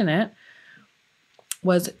mention it,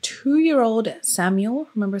 was 2-year-old Samuel.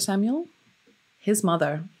 Remember Samuel? His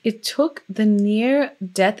mother. It took the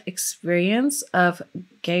near-death experience of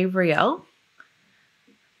Gabrielle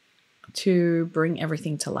to bring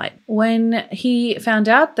everything to light. When he found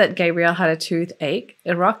out that Gabriel had a toothache,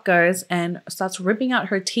 Rock goes and starts ripping out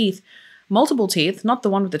her teeth, multiple teeth, not the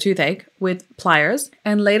one with the toothache, with pliers.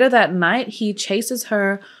 And later that night, he chases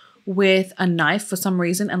her with a knife for some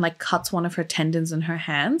reason and like cuts one of her tendons in her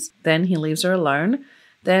hands. Then he leaves her alone.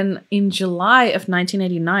 Then in July of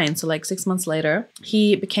 1989, so like 6 months later,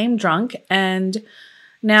 he became drunk. And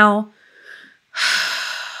now,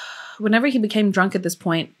 whenever he became drunk at this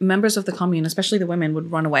point, members of the commune, especially the women,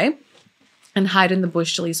 would run away and hide in the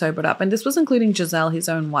bush till he sobered up. And this was including Giselle, his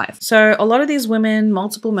own wife. So a lot of these women,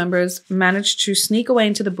 multiple members, managed to sneak away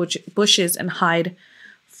into the bushes and hide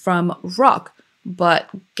from Rock. But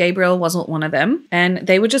Gabriel wasn't one of them. And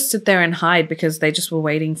they would just sit there and hide because they just were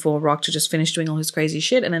waiting for Rock to just finish doing all his crazy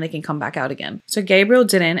shit and then they can come back out again. So Gabriel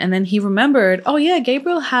didn't. And then he remembered, oh yeah,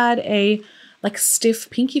 Gabriel had a like stiff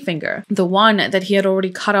pinky finger, the one that he had already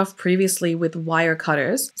cut off previously with wire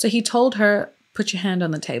cutters. So he told her, put your hand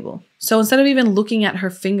on the table. So instead of even looking at her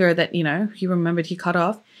finger that, you know, he remembered he cut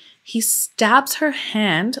off, he stabs her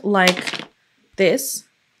hand like this,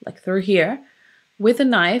 like through here, with a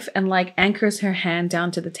knife and like anchors her hand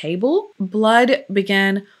down to the table. Blood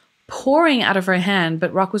began pouring out of her hand,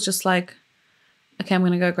 but Rock was just like, okay, I'm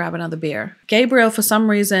going to go grab another beer. Gabriel, for some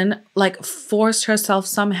reason, like forced herself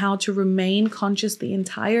somehow to remain conscious the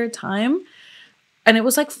entire time. And it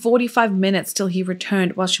was like 45 minutes till he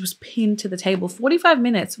returned while she was pinned to the table. 45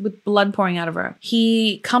 minutes with blood pouring out of her.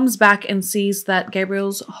 He comes back and sees that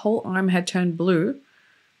Gabriel's whole arm had turned blue,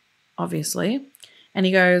 obviously. And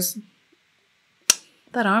he goes,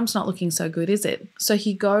 that arm's not looking so good, is it? So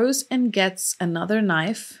he goes and gets another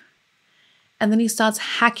knife and then he starts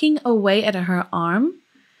hacking away at her arm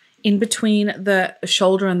in between the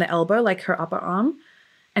shoulder and the elbow, like her upper arm,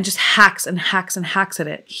 and just hacks and hacks and hacks at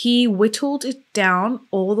it. He whittled it down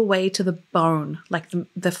all the way to the bone, like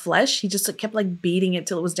the flesh. He just kept like beating it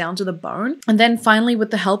till it was down to the bone. And then finally,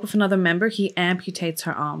 with the help of another member, he amputates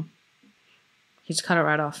her arm. He just cut it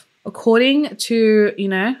right off. According to, you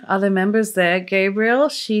know, other members there, Gabriel,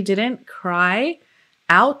 she didn't cry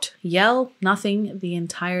out, yell, nothing the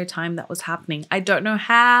entire time that was happening. I don't know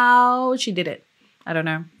how she did it. I don't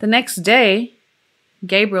know. The next day,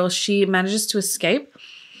 Gabriel, she manages to escape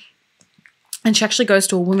and she actually goes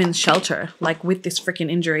to a women's shelter, like with this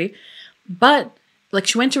freaking injury. But like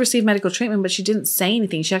she went to receive medical treatment, but she didn't say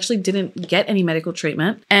anything. She actually didn't get any medical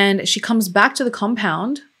treatment. And she comes back to the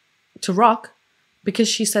compound to Rock because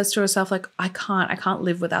she says to herself, like, I can't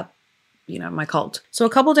live without, you know, my cult. So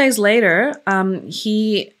a couple days later,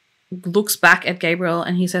 he looks back at Gabriel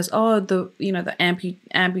and he says, oh, the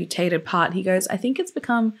amputated part. He goes, I think it's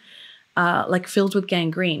become like filled with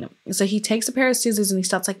gangrene. So he takes a pair of scissors and he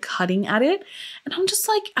starts like cutting at it. And I'm just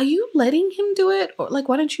like, are you letting him do it? Or like,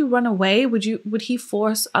 why don't you run away? Would he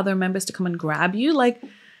force other members to come and grab you? Like,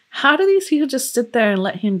 how do these people just sit there and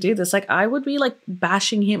let him do this? Like, I would be like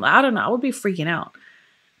bashing him. I don't know. I would be freaking out.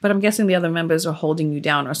 But I'm guessing the other members are holding you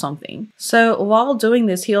down or something. So while doing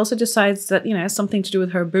this, he also decides that, you know, something to do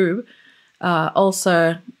with her boob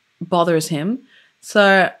also bothers him.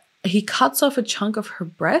 So he cuts off a chunk of her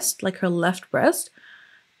breast, like her left breast,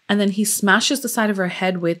 and then he smashes the side of her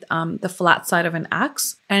head with the flat side of an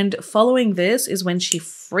axe. And following this is when she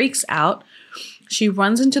freaks out. She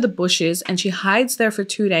runs into the bushes and she hides there for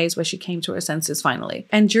 2 days where she came to her senses finally.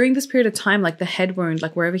 And during this period of time, like the head wound,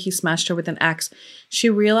 like wherever he smashed her with an axe, she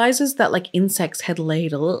realizes that like insects had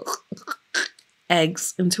laid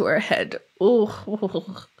eggs into her head. Ooh.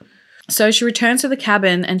 So she returns to the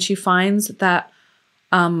cabin and she finds that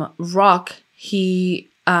Rock, he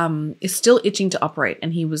is still itching to operate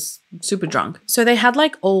and he was super drunk. So they had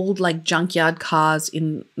like old like junkyard cars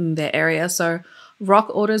in their area. So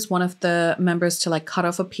Rock orders one of the members to like cut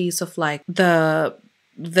off a piece of like the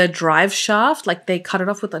drive shaft. Like they cut it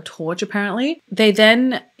off with a torch apparently. They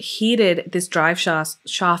then heated this drive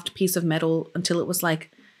shaft piece of metal until it was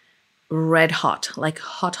like red hot, like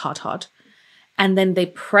hot. And then they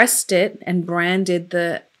pressed it and branded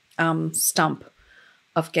the stump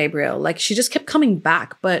of Gabriel. Like she just kept coming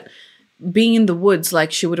back, but being in the woods,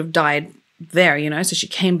 like she would have died there, you know? So she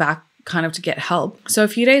came back kind of to get help. So a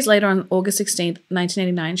few days later on August 16th,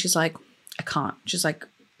 1989, she's like, I can't. She's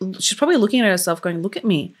probably looking at herself going, look at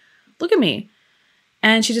me.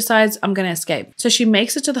 And she decides, I'm going to escape. So she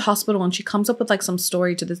makes it to the hospital and she comes up with like some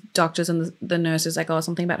story to the doctors and the nurses, like, oh,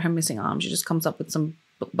 something about her missing arm. She just comes up with some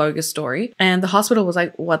bogus story. And the hospital was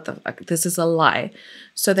like, what the fuck? This is a lie.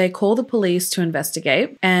 So they call the police to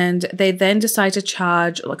investigate and they then decide to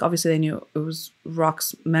charge, like obviously they knew it was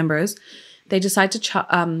Rock's members. They decide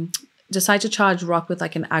to decide to charge Rock with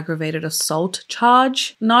like an aggravated assault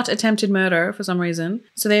charge, not attempted murder for some reason.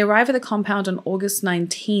 So they arrive at the compound on August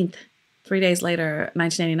 19th, 3 days later,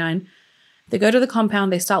 1989. They go to the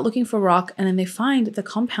compound, they start looking for Rock, and then they find the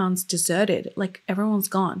compound's deserted, like everyone's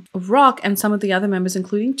gone. Rock and some of the other members,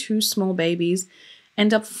 including 2 small babies,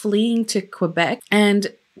 end up fleeing to Quebec.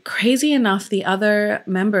 And crazy enough, the other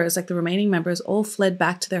members, like the remaining members, all fled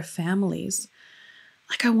back to their families.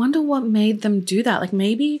 Like, I wonder what made them do that. Like,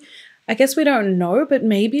 maybe, I guess we don't know, but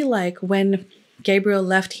maybe like when Gabriel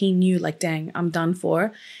left, he knew like, dang, I'm done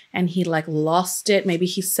for. And he like lost it. Maybe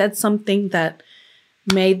he said something that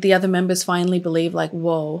made the other members finally believe like,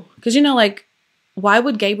 whoa. Because, you know, like, why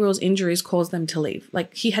would Gabriel's injuries cause them to leave?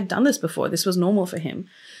 Like, he had done this before. This was normal for him.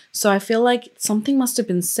 So I feel like something must have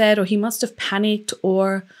been said, or he must have panicked,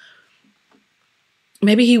 or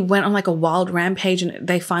maybe he went on like a wild rampage and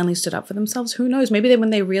they finally stood up for themselves. Who knows? Maybe when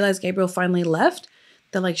they realized Gabriel finally left,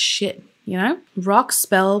 they're like, shit, you know? Rock's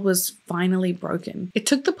spell was finally broken. It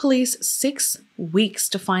took the police 6 weeks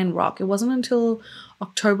to find Rock. It wasn't until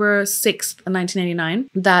October 6th, 1989,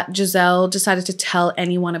 that Giselle decided to tell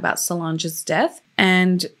anyone about Solange's death.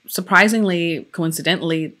 And surprisingly,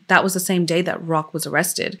 coincidentally, that was the same day that Rock was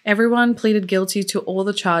arrested. Everyone pleaded guilty to all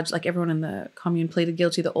the charges, like everyone in the commune pleaded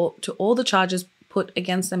guilty to all the charges put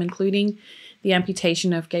against them, including the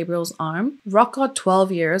amputation of Gabriel's arm. Rock got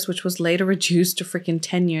 12 years, which was later reduced to freaking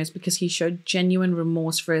 10 years because he showed genuine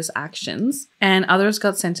remorse for his actions. And others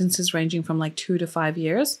got sentences ranging from like 2 to 5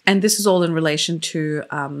 years. And this is all in relation to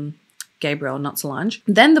Gabriel, not Solange.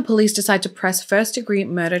 Then the police decide to press first-degree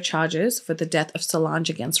murder charges for the death of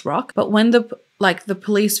Solange against Rock. But when the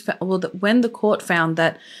court found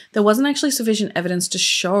that there wasn't actually sufficient evidence to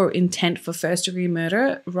show intent for first-degree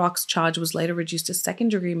murder, Rock's charge was later reduced to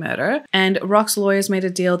second-degree murder. And Rock's lawyers made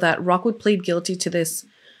a deal that Rock would plead guilty to this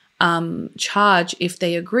charge if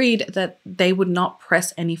they agreed that they would not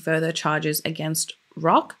press any further charges against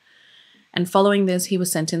Rock. And following this, he was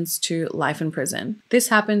sentenced to life in prison. This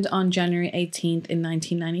happened on January 18th in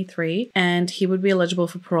 1993, and he would be eligible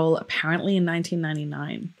for parole apparently in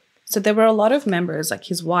 1999. So there were a lot of members, like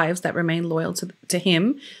his wives, that remained loyal to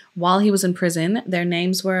him while he was in prison. Their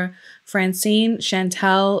names were Francine,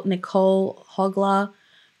 Chantal, Nicole, Hogla,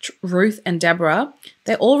 Ruth, and Deborah.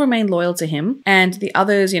 They all remained loyal to him. And the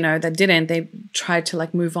others, you know, that didn't, they tried to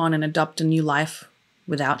like move on and adopt a new life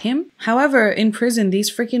without him. However, in prison,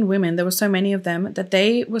 these freaking women, there were so many of them, that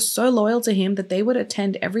they were so loyal to him that they would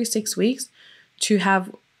attend every 6 weeks to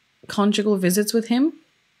have conjugal visits with him.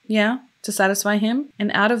 Yeah, to satisfy him.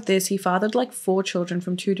 And out of this, he fathered like 4 children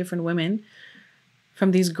from 2 different women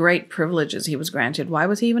from these great privileges he was granted. Why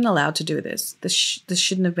was he even allowed to do this? This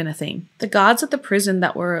shouldn't have been a thing. The guards at the prison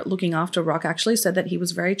that were looking after Rock actually said that he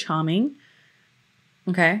was very charming.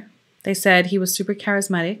 Okay. They said he was super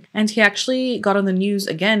charismatic, and he actually got on the news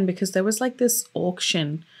again because there was like this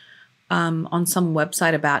auction on some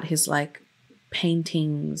website about his like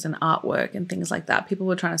paintings and artwork and things like that. People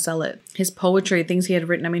were trying to sell it. His poetry, things he had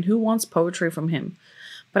written. I mean, who wants poetry from him?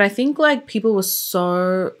 But I think like people were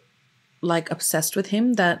so like obsessed with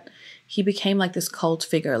him that he became like this cult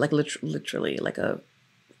figure, like literally like a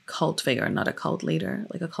cult figure, not a cult leader,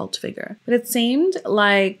 like a cult figure. But it seemed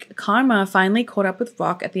like karma finally caught up with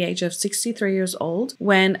Rock at the age of 63 years old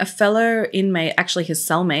when a fellow inmate, actually his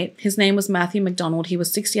cellmate, his name was Matthew McDonald, he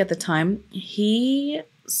was 60 at the time, he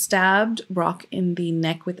stabbed Rock in the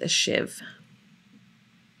neck with a shiv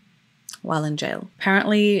while in jail.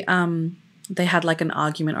 Apparently, they had like an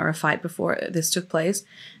argument or a fight before this took place,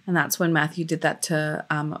 and that's when Matthew did that to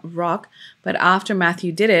Rock. But after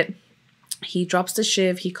Matthew did it, he drops the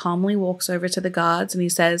shiv, he calmly walks over to the guards and he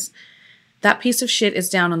says, "That piece of shit is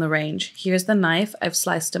down on the range. Here's the knife. I've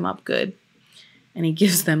sliced him up good." And he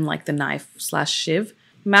gives them like the knife/shiv.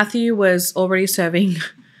 Matthew was already serving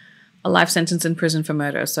a life sentence in prison for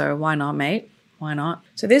murder, so why not, mate? Why not?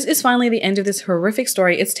 So this is finally the end of this horrific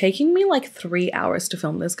story. It's taking me like 3 hours to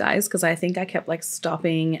film this, guys, because I think I kept like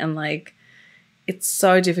stopping, and like it's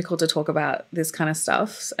so difficult to talk about this kind of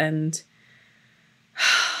stuff, and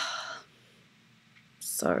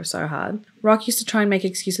so hard. Rock used to try and make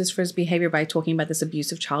excuses for his behavior by talking about this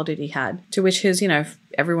abusive childhood he had, to which his,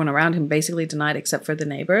 everyone around him basically denied except for the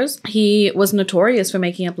neighbors. He was notorious for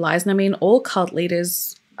making up lies, and I mean, all cult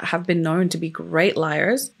leaders have been known to be great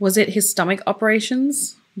liars. Was it his stomach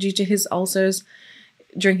operations due to his ulcers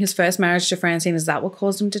during his first marriage to Francine? Is that what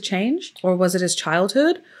caused him to change? Or was it his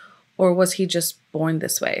childhood? Or was he just born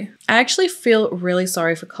this way? I actually feel really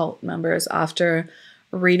sorry for cult members after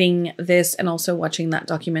reading this and also watching that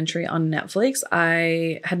documentary on Netflix.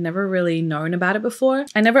 I had never really known about it before.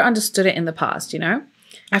 I never understood it in the past,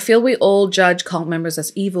 I feel we all judge cult members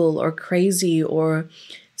as evil or crazy or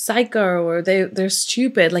psycho, or they're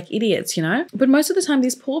stupid, like idiots, you know? But most of the time,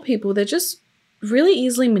 these poor people, they're just really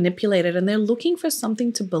easily manipulated and they're looking for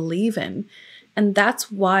something to believe in. And that's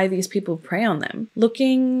why these people prey on them,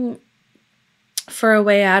 looking for a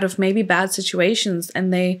way out of maybe bad situations,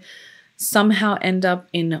 and they somehow end up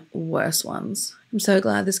in worse ones. I'm so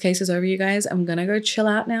glad this case is over, you guys. I'm gonna go chill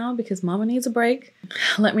out now because mama needs a break.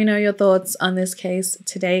 Let me know your thoughts on this case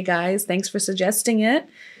today, guys. Thanks for suggesting it,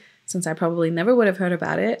 since I probably never would have heard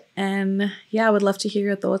about it. And yeah, I would love to hear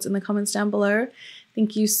your thoughts in the comments down below.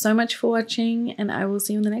 Thank you so much for watching, and I will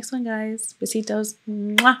see you in the next one, guys. Besitos.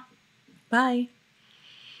 Mwah. Bye.